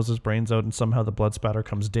guy blows his brains out, and somehow the blood spatter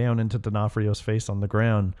comes down into D'Onofrio's face on the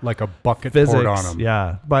ground. Like a bucket Physics, poured on him.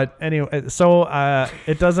 yeah. But anyway, so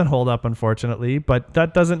it doesn't hold up, unfortunately. But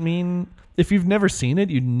that doesn't mean, if you've never seen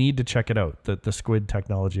it, you need to check it out. The squid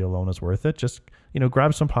technology alone is worth it. Just,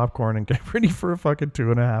 grab some popcorn and get ready for a fucking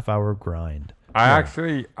 2.5 hour grind. I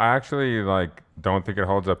actually like don't think it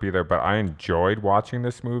holds up either, but I enjoyed watching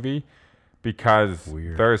this movie because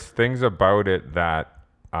there's things about it that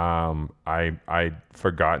I'd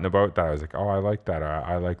forgotten about that I was like, oh, I like that, or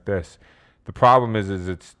I like this. The problem is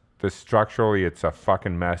it's structurally it's a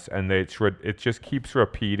fucking mess, and it just keeps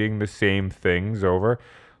repeating the same things over.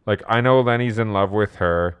 Like, I know Lenny's in love with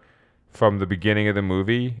her from the beginning of the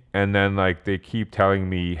movie, and then like they keep telling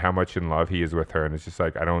me how much in love he is with her, and it's just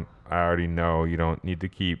like I already know. You don't need to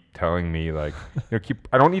keep telling me, like,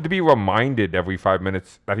 I don't need to be reminded every 5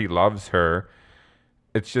 minutes that he loves her.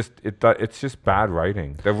 It's just bad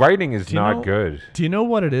writing. The writing is not good. Do you know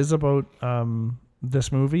what it is about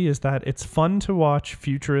this movie? Is that it's fun to watch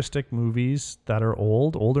futuristic movies that are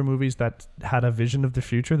older movies that had a vision of the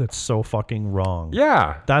future that's so fucking wrong.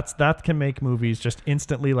 Yeah. That can make movies just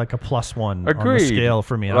instantly like a +1 on the Agreed. scale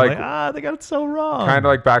for me. And Like, I'm like, they got it so wrong. Kind of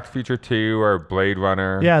like Back to the Future 2 or Blade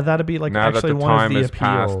Runner. Yeah, that'd be like now that actually the one time of the has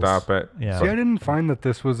passed appeals. up it. Yeah. See, I didn't find that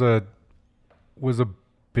this was a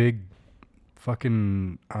big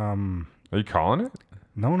fucking Are you calling it?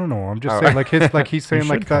 No. I'm just Oh. saying, he's saying should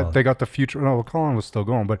like call that it. they got the future. No, well, Colin was still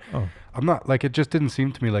going, but Oh. I'm not like, it just didn't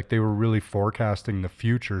seem to me like they were really forecasting the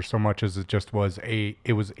future so much as it just was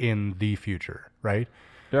it was in the future, right?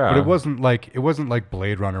 Yeah. But it wasn't like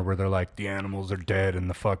Blade Runner where they're like the animals are dead and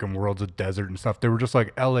the fucking world's a desert and stuff. They were just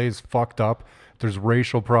like LA's fucked up. There's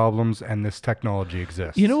racial problems and this technology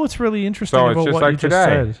exists. You know what's really interesting So it's about just what like you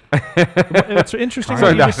today. just said? It's interesting So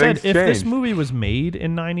what you just said. nothing's If this changed. movie was made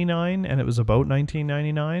in 99 and it was about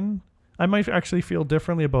 1999, I might actually feel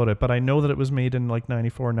differently about it, but I know that it was made in like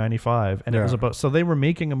 94, 95, and it was Yeah. about, so they were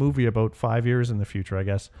making a movie about 5 years in the future, I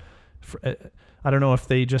guess. I don't know if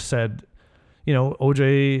they just said,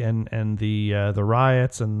 OJ and the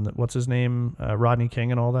riots and what's his name, Rodney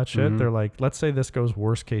King and all that shit. Mhm. They're like, let's say this goes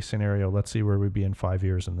worst case scenario. Let's see where we'd be in 5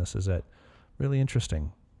 years, and this is it. Really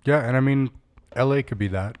interesting. Yeah, and I mean, LA could be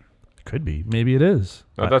that. Could be. Maybe it is.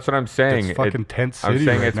 No, that's what I'm saying. It's fucking tent city I'm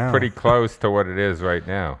saying right it's now. pretty close to what it is right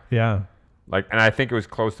now. Yeah. Like, and I think it was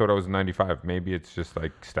close to what it was in 95. Maybe it's just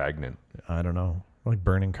like stagnant. I don't know. Like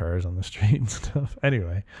burning cars on the street and stuff.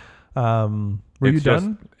 Anyway. Were you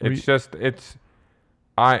done?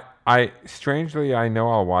 I strangely, I know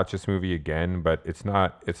I'll watch this movie again, but it's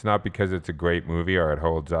not because it's a great movie or it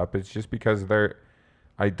holds up. It's just because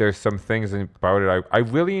there's some things about it. I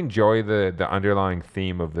really enjoy the underlying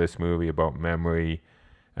theme of this movie about memory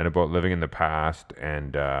and about living in the past.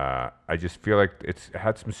 And I just feel like it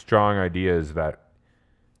had some strong ideas that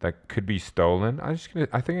could be stolen. I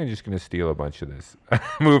think I'm just gonna steal a bunch of this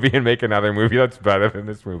movie and make another movie that's better than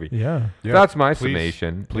this movie. Yeah. Yeah, That's my please-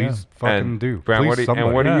 summation. Please Yeah. fucking And do. Brent, Please, what do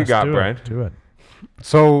somebody. you Yes, got, do Brent? It, do it.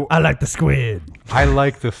 So I like the squid. I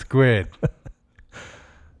like the squid.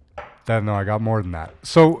 No, I got more than that.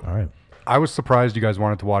 So All right. I was surprised you guys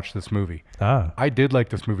wanted to watch this movie. Ah. I did like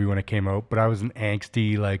this movie when it came out, but I was an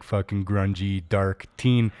angsty, like fucking grungy, dark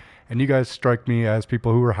teen, and you guys strike me as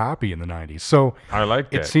people who were happy in the 90s. So I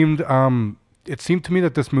liked it it. seemed it seemed to me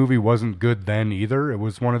that this movie wasn't good then either. It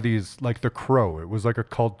was one of these, like The Crow. It was like a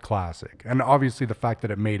cult classic. And obviously the fact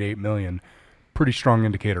that it made $8 million, pretty strong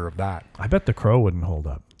indicator of that. I bet The Crow wouldn't hold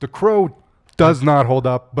up. The Crow does not hold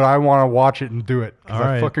up, but I want to watch it and do it. Because All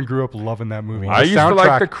I right. fucking grew up loving that movie. I used to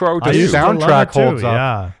like The Crow I too. used to love soundtrack it too, holds up.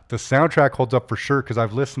 yeah. The soundtrack holds up for sure because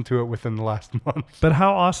I've listened to it within the last month. But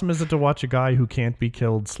how awesome is it to watch a guy who can't be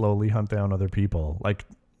killed slowly hunt down other people? Like,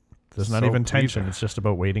 there's not So even tension. pleasing. It's just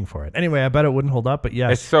about waiting for it. Anyway, I bet it wouldn't hold up, but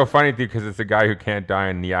yes. It's so funny because it's a guy who can't die,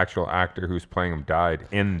 and the actual actor who's playing him died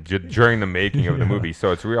during the making of the movie.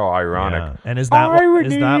 So it's real ironic. Yeah. And is that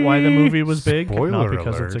why the movie was big? Not Spoiler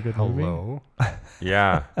because alert. it's a good movie. Hello.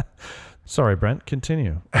 Yeah. Sorry, Brent.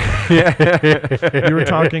 Continue. You were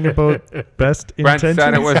talking about best Brent intentions.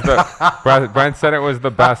 said it was Brent said it was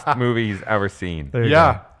the best movie he's ever seen. There you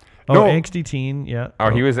Yeah. go. Oh, No. angsty teen. Yeah.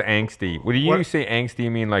 Oh, he was angsty. What do you What? say angsty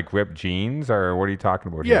mean, like ripped jeans, or what are you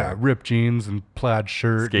talking about Yeah, here? ripped jeans and plaid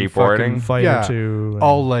shirt. and Skateboarding? fucking- Fighter yeah, 2 and-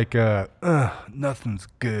 all like nothing's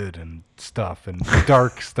good and stuff and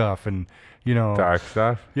dark stuff and Dark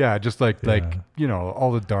stuff. yeah, just like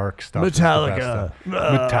all the dark stuff. is the best Metallica. stuff.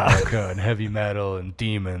 Metallica and heavy metal and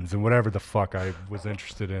demons and whatever the fuck I was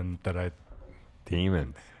interested in that I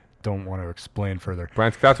Demons. don't want to explain further.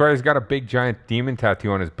 Brent, that's why he's got a big giant demon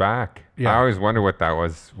tattoo on his back. Yeah. I always wonder what that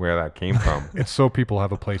was, where that came from. It's so people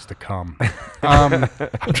have a place to come. I'm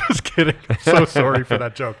just kidding. I'm so sorry for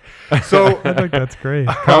that joke. So I think that's great.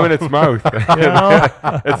 Come in its mouth.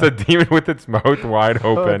 Yeah. It's a demon with its mouth wide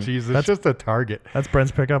oh, open. Jesus, it's just a target. That's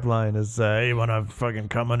Brent's pickup line is, you want to fucking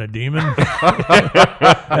come on a demon?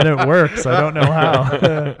 And it works. I don't know how.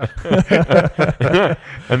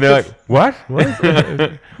 And they're like, what? What?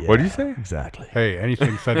 What do you say? Exactly. Hey,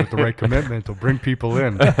 anything said with the right commitment will bring people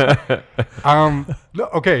in. No,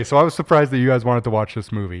 okay, so I was surprised that you guys wanted to watch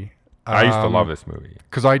this movie. I used to love this movie.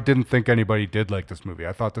 Because I didn't think anybody did like this movie.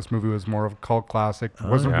 I thought this movie was more of a cult classic. It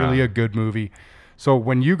wasn't yeah. really a good movie. So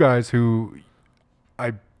when you guys, who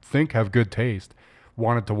I think have good taste,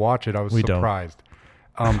 wanted to watch it, I was We don't. surprised.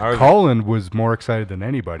 was- Colin was more excited than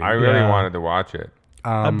anybody. I really Yeah. wanted to watch it.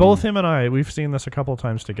 Both him and I, we've seen this a couple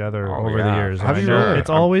times together Oh, over the yeah. years. and Have I you know really? It's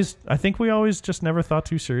always, I think we always just never thought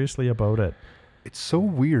too seriously about it. It's so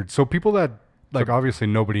weird. So people that, like, obviously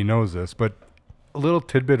nobody knows this, but a little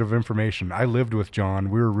tidbit of information. I lived with John.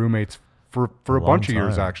 We were roommates for a long bunch of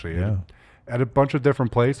years, time. actually, Yeah. at a bunch of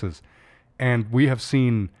different places. And we have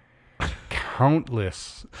seen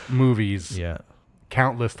countless movies, Yeah.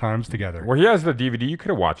 countless times together. Well, he has the DVD. You could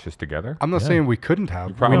have watched this together. I'm not saying we couldn't have.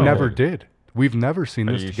 We probably never did. did. We've never seen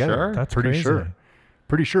Are this you together. sure? That's pretty crazy. sure.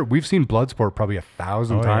 Pretty sure. We've seen Bloodsport probably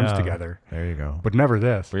 1,000 Oh, times yeah. together, There you go. but never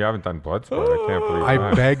this. We haven't done Bloodsport. I can't believe I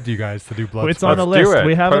that. begged you guys to do Bloodsport. It's on a Let's do list. it.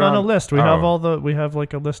 We have Put it it on a on- list. We have oh. we have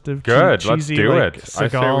like a list of Good. Let's cheesy do like it. I say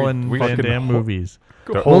Seagal we- and we Van fucking Damme ho- movies.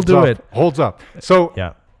 Holds We'll do up. it. Holds up. So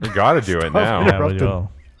Yeah. We got to do it now. Yeah, we Interrupted.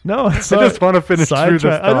 will. No, it's I not. just want to finish through this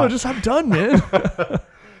Sidetrack. I know, thought. just I'm done, man.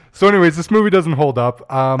 So anyways, this movie doesn't hold up,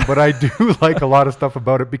 but I do like a lot of stuff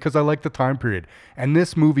about it because I like the time period. And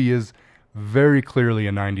this movie is very clearly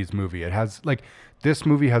a 90s movie. It has, like, this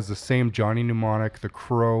movie has the same Johnny Mnemonic, The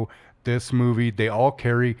Crow, this movie. They all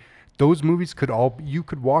carry, those movies you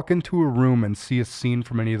could walk into a room and see a scene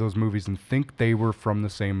from any of those movies and think they were from the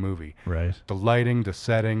same movie. Right. The lighting, the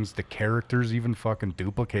settings, the characters even fucking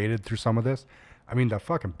duplicated through some of this. I mean, that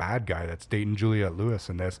fucking bad guy that's dating Juliette Lewis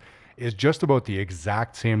in this is just about the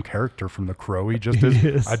exact same character from The Crow. He just is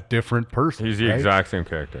is. a different person. He's the right? exact same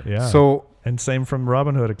character. Yeah. So, and same from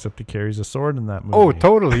Robin Hood, except he carries a sword in that movie. oh,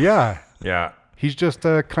 totally, yeah. Yeah. He's just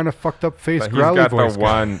a kind of fucked up face, But he's growly got voice the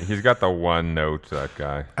guy. one. He's got the one note. That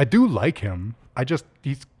guy. I do like him.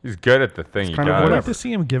 He's good at the thing. He kind of I'd does. like whatever. to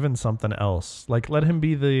see him given something else. Like, let him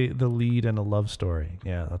be the lead in a love story.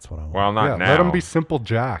 Yeah, that's what I want. Well, not yeah, now. let him be Simple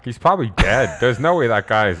Jack. He's probably dead. There's no way that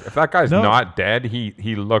guy's. If that guy's No. not dead,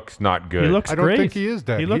 he looks not good. he looks I don't great. think he is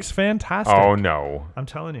dead. He He- looks fantastic. Oh no! I'm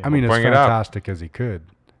telling you. I mean, as Bring it up. fantastic as he could.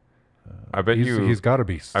 I bet He's got to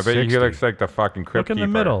be 60. I bet you he looks like the fucking crypt look in the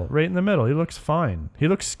keeper. middle, right in the middle. He looks fine. He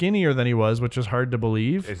looks skinnier than he was, which is hard to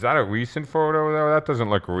believe. Is that a recent photo though? That doesn't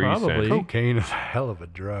look recent. Probably. Cocaine is a hell of a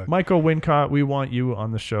drug. Michael Wincott, we want you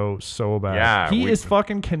on the show so bad. Yeah, he we- is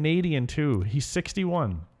fucking Canadian too. He's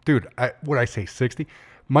 61. Dude, would I say 60?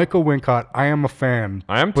 Michael Wincott, I am a fan.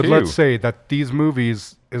 I am but too. let's say that these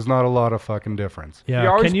movies is not a lot of fucking difference. Yeah, He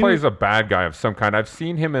always can you? plays a bad guy of some kind. I've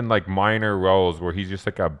seen him in like minor roles where he's just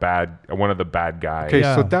like one of the bad guys. Okay,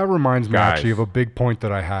 Yeah. so that reminds me Guys. actually of a big point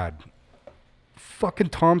that I had. fucking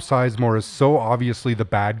Tom Sizemore is so obviously the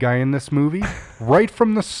bad guy in this movie. Right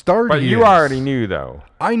from the start. But you already knew, though.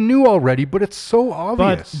 I knew already, but it's so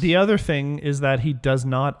obvious. But the other thing is that he does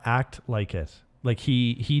not act like it. Like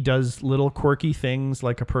he does little quirky things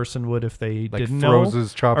like a person would if they like didn't throws know.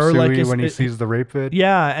 his chop Or suey like when he sees the rape vid.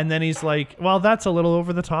 Yeah, and then he's like, well, that's a little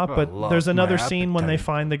over the top, but love there's another my scene when they appetite.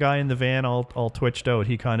 find the guy in the van all twitched out.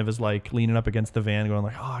 He kind of is like leaning up against the van going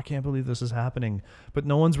like, oh, I can't believe this is happening. But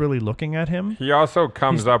no one's really looking at him. He also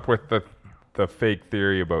comes up with the fake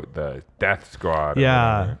theory about the death squad. or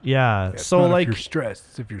Yeah, whatever. yeah. It's So not like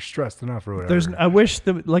if you're stressed enough or whatever.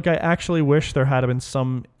 I actually wish there had been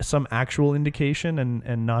some actual indication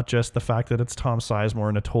and not just the fact that it's Tom Sizemore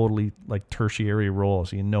in a totally like tertiary role,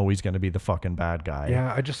 so you know he's going to be the fucking bad guy.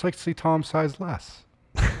 Yeah, I just like to see Tom Size less.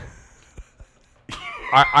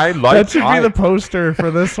 I like That should be the poster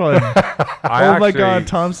for this one. Oh my God,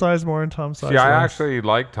 Tom Sizemore and Tom Sizemore. See, I actually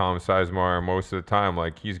like Tom Sizemore most of the time.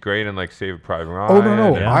 Like, he's great in, like, Save Private Ryan. Oh,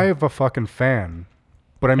 no. Yeah. I have a fucking fan.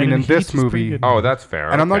 But I mean, And in Heat this is pretty movie... good. Oh, that's fair.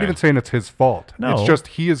 And I'm not okay. even saying it's his fault. No. It's just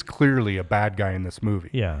he is clearly a bad guy in this movie.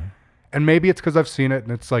 Yeah. And maybe it's because I've seen it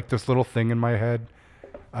and it's like this little thing in my head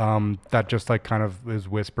that just like kind of is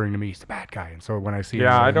whispering to me, he's the bad guy. And so when I see him,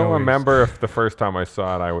 Yeah, I don't know he's- remember if the first time I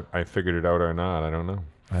saw it, I figured it out or not. I don't know.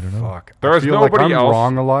 I don't know. Fuck. There I was feel nobody like I'm else-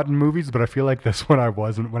 wrong a lot in movies, but I feel like this one I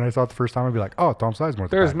wasn't. When I saw it the first time, I'd be like, oh, Tom Sizemore.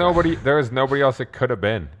 There is nobody else it could have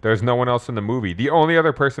been. There's no one else in the movie. The only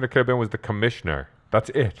other person it could have been was the commissioner. That's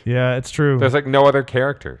it. Yeah, it's true. There's like no other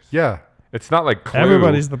characters. Yeah. It's not like Clue.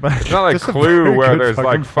 Everybody's the bad It's not like This is a Clue very where good there's fucking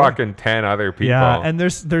like film. fucking 10 other people. Yeah, and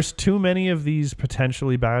there's too many of these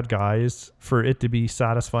potentially bad guys for it to be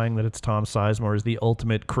satisfying that it's Tom Sizemore is the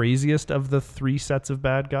ultimate craziest of the three sets of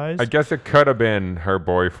bad guys. I guess it could have been her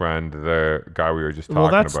boyfriend, the guy we were just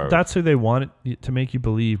talking about. That's who they want it to make you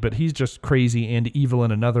believe, but he's just crazy and evil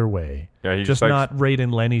in another way. Yeah, he's just like- not right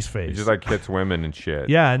in Lenny's face. He just like hits women and shit.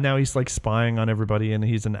 yeah, and now he's like spying on everybody, and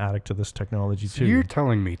he's an addict to this technology So too. you're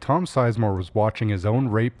telling me Tom Sizemore was watching his own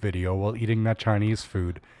rape video while eating that Chinese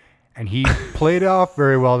food, and he played off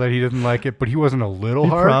very well that he didn't like it, but he wasn't a little He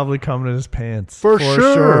hard? probably come in his pants For sure.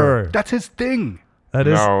 sure. That's his thing. That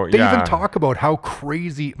is. No, They yeah. even talk about how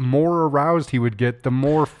crazy, more aroused he would get, the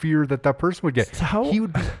more fear that person would get. So how- He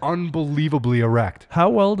would be unbelievably erect. How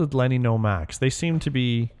well did Lenny know Max? They seem to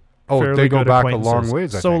be. Oh, fairly they go good back a acquaintances. long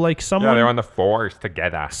ways, I So think. like Yeah, someone. they're on the force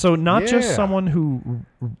together. So not just Yeah. someone who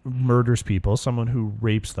murders people, someone who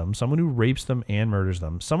rapes them, someone who rapes them and murders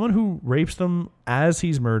them, someone who rapes them as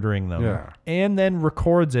he's murdering them, Yeah. and then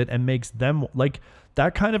records it and makes them like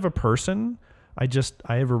that kind of a person.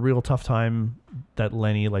 I have a real tough time that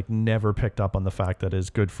Lenny like never picked up on the fact that his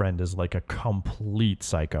good friend is like a complete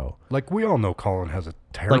psycho, Like, we all know Colin has a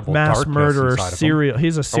terrible like mass darkness murderer, inside of him. serial.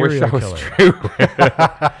 He's a I wish serial that was killer. true.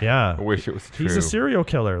 Yeah, I wish it was true. he's a serial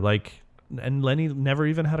killer. Like, and Lenny never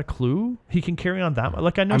even had a clue. He can carry on that.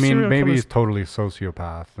 Like I know. I mean, serial maybe killers, he's totally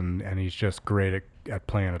sociopath, and he's just great at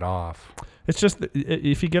playing it off. it's just that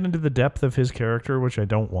if you get into the depth of his character, which I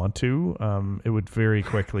don't want to, it would very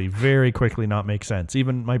quickly not make sense.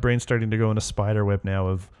 Even my brain's starting to go in a spider web now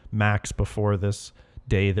of Max before this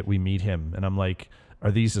day that we meet him, and I'm like,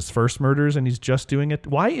 are these his first murders and he's just doing it?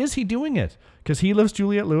 Why is he doing it? Because he loves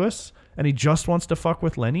Juliette Lewis and he just wants to fuck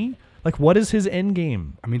with Lenny? Like, what is his end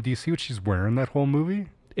game? I mean, do you see what she's wearing that whole movie?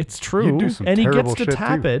 It's true, do some and he gets terrible to shit,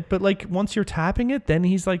 tap too. it, but like once you're tapping it, then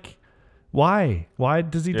he's like, why? Why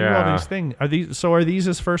does he do all Yeah. these things? Are these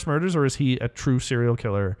his first murders, or is he a true serial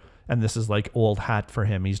killer? And this is like old hat for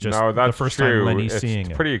him. He's just No, that's the first true. time Lenny's It's seeing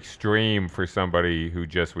it. pretty extreme for somebody who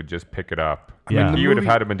would just pick it up. I mean, Yeah. the He would have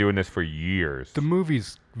movie- had to been doing this for years. The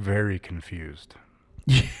movie's very confused.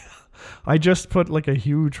 I just put like a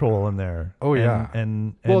huge hole in there. Oh, yeah.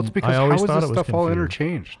 and Well, it's because I how always is thought this it was stuff all confused.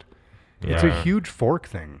 interchanged? It's Yeah. a huge fork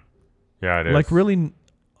thing. Yeah, it is. Like really,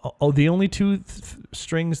 the only two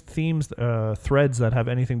threads that have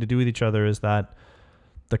anything to do with each other is that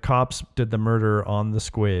the cops did the murder on the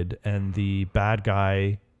squid and the bad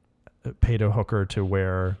guy paid a hooker to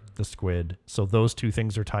wear the squid. So those two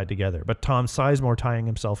things are tied together. But Tom Sizemore tying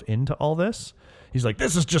himself into all this, he's like,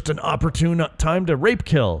 this is just an opportune time to rape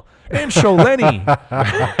kill and show Lenny.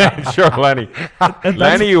 Sure, Lenny.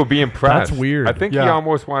 Lenny will be impressed. that's weird. I think he Yeah.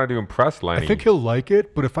 almost wanted to impress Lenny. I think he'll like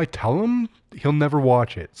it, but if I tell him, he'll never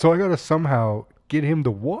watch it. So I gotta somehow get him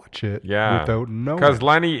to watch it without knowing.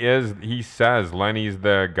 Because he says Lenny's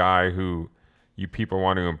the guy who you people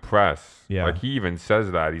want to impress. Yeah. Like he even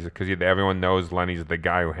says that. Because everyone knows Lenny's the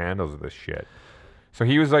guy who handles this shit. So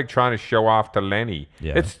he was like trying to show off to Lenny.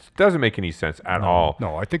 Yeah. It doesn't make any sense at all.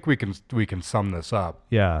 No, I think we can sum this up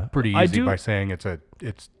Yeah. pretty I easy do- by saying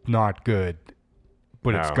it's not good,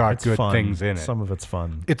 but it's No. got It's good fun. things in it. Some of it's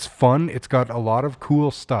fun. It's fun. It's got a lot of cool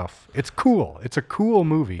stuff. It's cool. It's a cool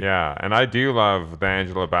movie. Yeah, and I do love the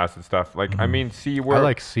Angela Bassett stuff. Like, I mean, see, I where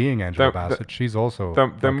like seeing Angela the- Bassett. She's also the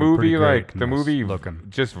fucking movie, pretty great like in the this movie, looking.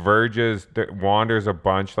 just verges, wanders a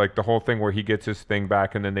bunch. Like the whole thing where he gets his thing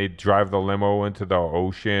back, and then they drive the limo into the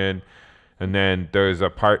ocean. And then there's a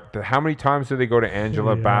part. How many times do they go to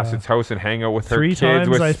Angela Yeah. Bassett's house and hang out with her 3 kids times,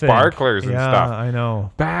 with I think. sparklers and yeah, stuff? I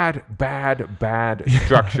know. Bad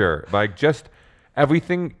structure. Like just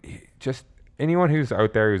everything. Just anyone who's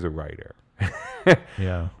out there who's a writer,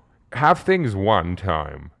 Yeah. have things one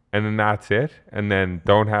time, and then that's it, and then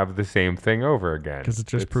don't have the same thing over again. Because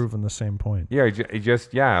it's just proving the same point. Yeah,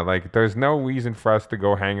 like there's no reason for us to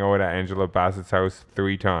go hang out at Angela Bassett's house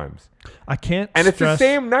 3 times. I can't And it's the stress-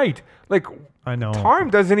 same night. Like, I know. time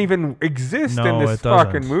doesn't even exist in No, this it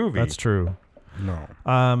doesn't. fucking movie. That's true. No.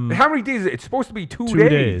 How many days? It's supposed to be 2 2 days.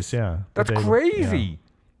 days, yeah. The That's day- crazy. yeah.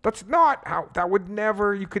 That's not how, that would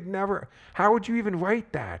never, you could never, how would you even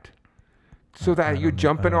write that? So that you're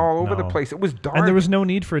jumping all over the know. place. It was dark. And there was no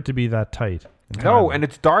need for it to be that tight. in No, time. and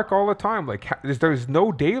it's dark all the time. Like there's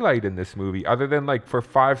no daylight in this movie other than like for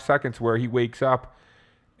 5 seconds where he wakes up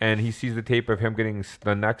and he sees the tape of him getting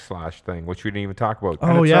the neck slash thing, which we didn't even talk about.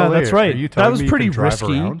 Oh it's yeah, LA. that's Are right. you That telling was me you pretty can drive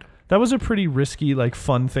risky. around? That was a pretty risky, like,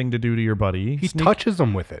 fun thing to do to your buddy. He Sneak- touches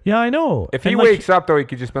him with it. Yeah, I know. If he And, like, wakes up though, he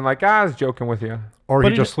could just been like, I was joking with you. Or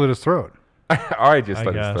But he he just slit his throat. I just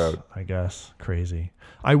let his throat. I guess. Crazy.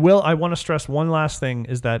 I want to stress one last thing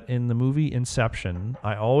is that in the movie Inception,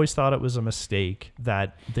 I always thought it was a mistake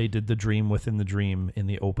that they did the dream within the dream in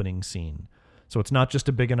the opening scene. So it's not just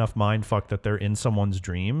a big enough mind fuck that they're in someone's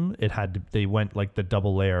dream. They went like the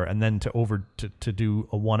double layer, and then to do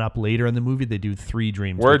a one up later in the movie, they do 3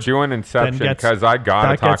 dreams. We're which doing Inception gets- because I gotta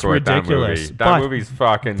that talk gets about ridiculous. that movie. But That movie's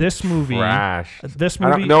fucking this movie, trash. This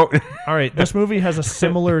I don't movie, know. all right, this movie has a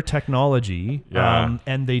similar technology, Yeah.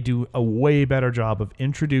 and they do a way better job of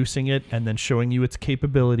introducing it and then showing you its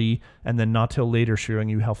capability, and then not till later showing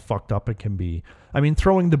you how fucked up it can be. I mean,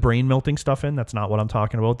 throwing the brain melting stuff in, that's not what I'm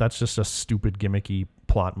talking about. That's just a stupid gimmicky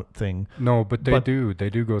plot thing. No, but they But- do. They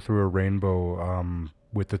do go through a rainbow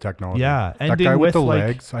with the technology. Yeah, that ending guy with with, the like-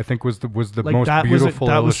 legs, I think, was the like, most that was beautiful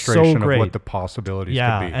that was so illustration of great. what the possibilities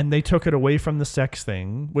Yeah, could be. and they took it away from the sex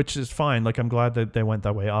thing, which is fine. Like, I'm glad that they went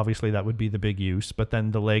that way. Obviously, that would be the big use. But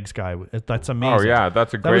then the legs guy, that's amazing. Oh yeah,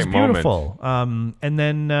 that's a that was great moment. beautiful. And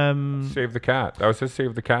then Save the cat. That was his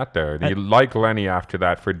save the cat there. You like Lenny after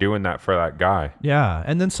that for doing that for that guy. yeah,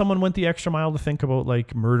 and then someone went the extra mile to think about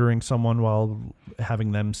like murdering someone while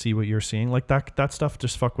having them see what you're seeing. Like that stuff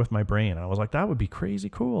just fucked with my brain. I was like, that would be crazy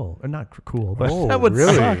cool, or not cool, but Oh, that would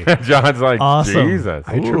really? suck. John's like, Awesome. Jesus.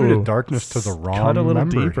 I attributed Ooh. darkness to the wrong Cut a little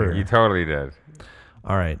member deeper. here. You totally did.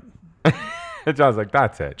 All right, John's like,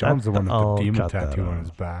 that's it. John's the one with I'll the demon cut that tattoo on out.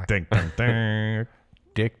 his back. ding, ding, ding.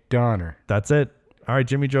 Dick Donner. That's it. All right,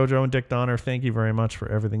 Jimmy Jojo and Dick Donner, thank you very much for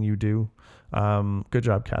everything you do. Good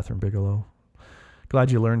job, Catherine Bigelow.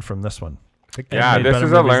 Glad you learned from this one. Yeah, made this better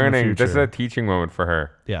is a movies in the learning. This is future. a teaching moment for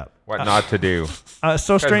her. Yeah. What not to do.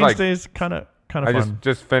 So Strange like, Days, kind of I fun.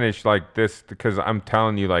 just finished like this because I'm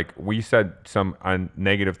telling you, like we said some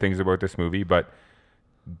negative things about this movie, but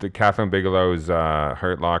the Catherine Bigelow's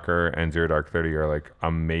Hurt Locker and Zero Dark 30 are like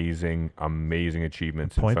amazing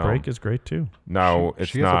achievements. Point in film. Break is great too. No, She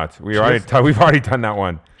it's has a- not. she We've has- already done that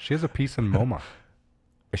one. She has a piece in MoMA.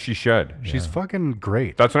 She should. She's fucking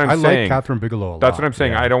great. That's what I'm I saying. like Catherine Bigelow a lot. That's what I'm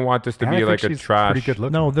saying. Yeah. I don't want this to And I be think like a she's trash. pretty good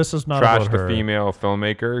looking. No, this is not Trash about the her. female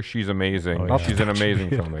filmmaker. She's amazing. Oh, yeah. She's an amazing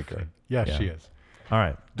filmmaker. Yeah, Yeah. she is. All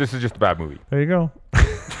right, This is just a bad movie. there you go.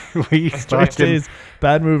 We Strange fucking- Days,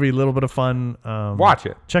 bad movie, a little bit of fun. Watch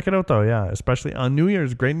it. Check it out though, yeah, especially on New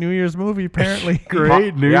Year's. Great New Year's movie, apparently.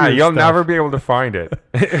 Great New Yeah, Year's you'll stuff. never be able to find it.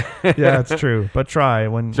 Yeah, it's true. But try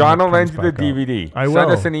when John when will it lend comes you the back up. DVD. I Send will.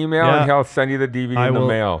 us an email Yeah. and he'll send you the DVD I in will, the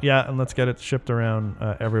mail. Yeah, and let's get it shipped around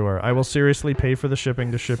everywhere. I will seriously pay for the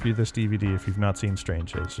shipping to ship you this DVD if you've not seen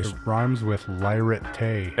Strange Days. Just It rhymes with Lyrate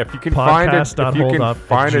Tay. If you can find it, if you can Podcast.holdup@gmail.com.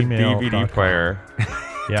 find a DVD player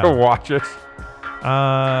yeah. to watch it.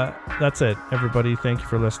 That's it, everybody. Thank you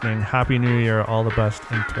for listening. Happy New Year. All the best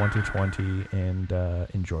in 2020, and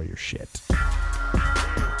enjoy your shit.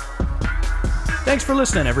 Thanks for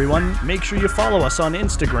listening, everyone. Make sure you follow us on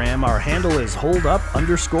Instagram. Our handle is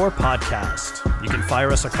holdup_podcast. You can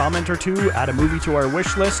fire us a comment or two, add a movie to our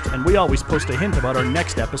wish list, and we always post a hint about our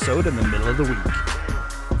next episode in the middle of the week.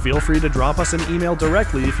 Feel free to drop us an email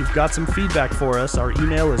directly if you've got some feedback for us. Our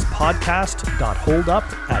email is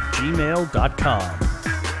podcast.holdup@gmail.com.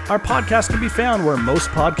 Our podcast can be found where most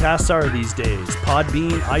podcasts are these days: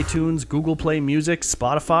 Podbean, iTunes, Google Play Music,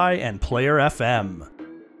 Spotify, and Player FM.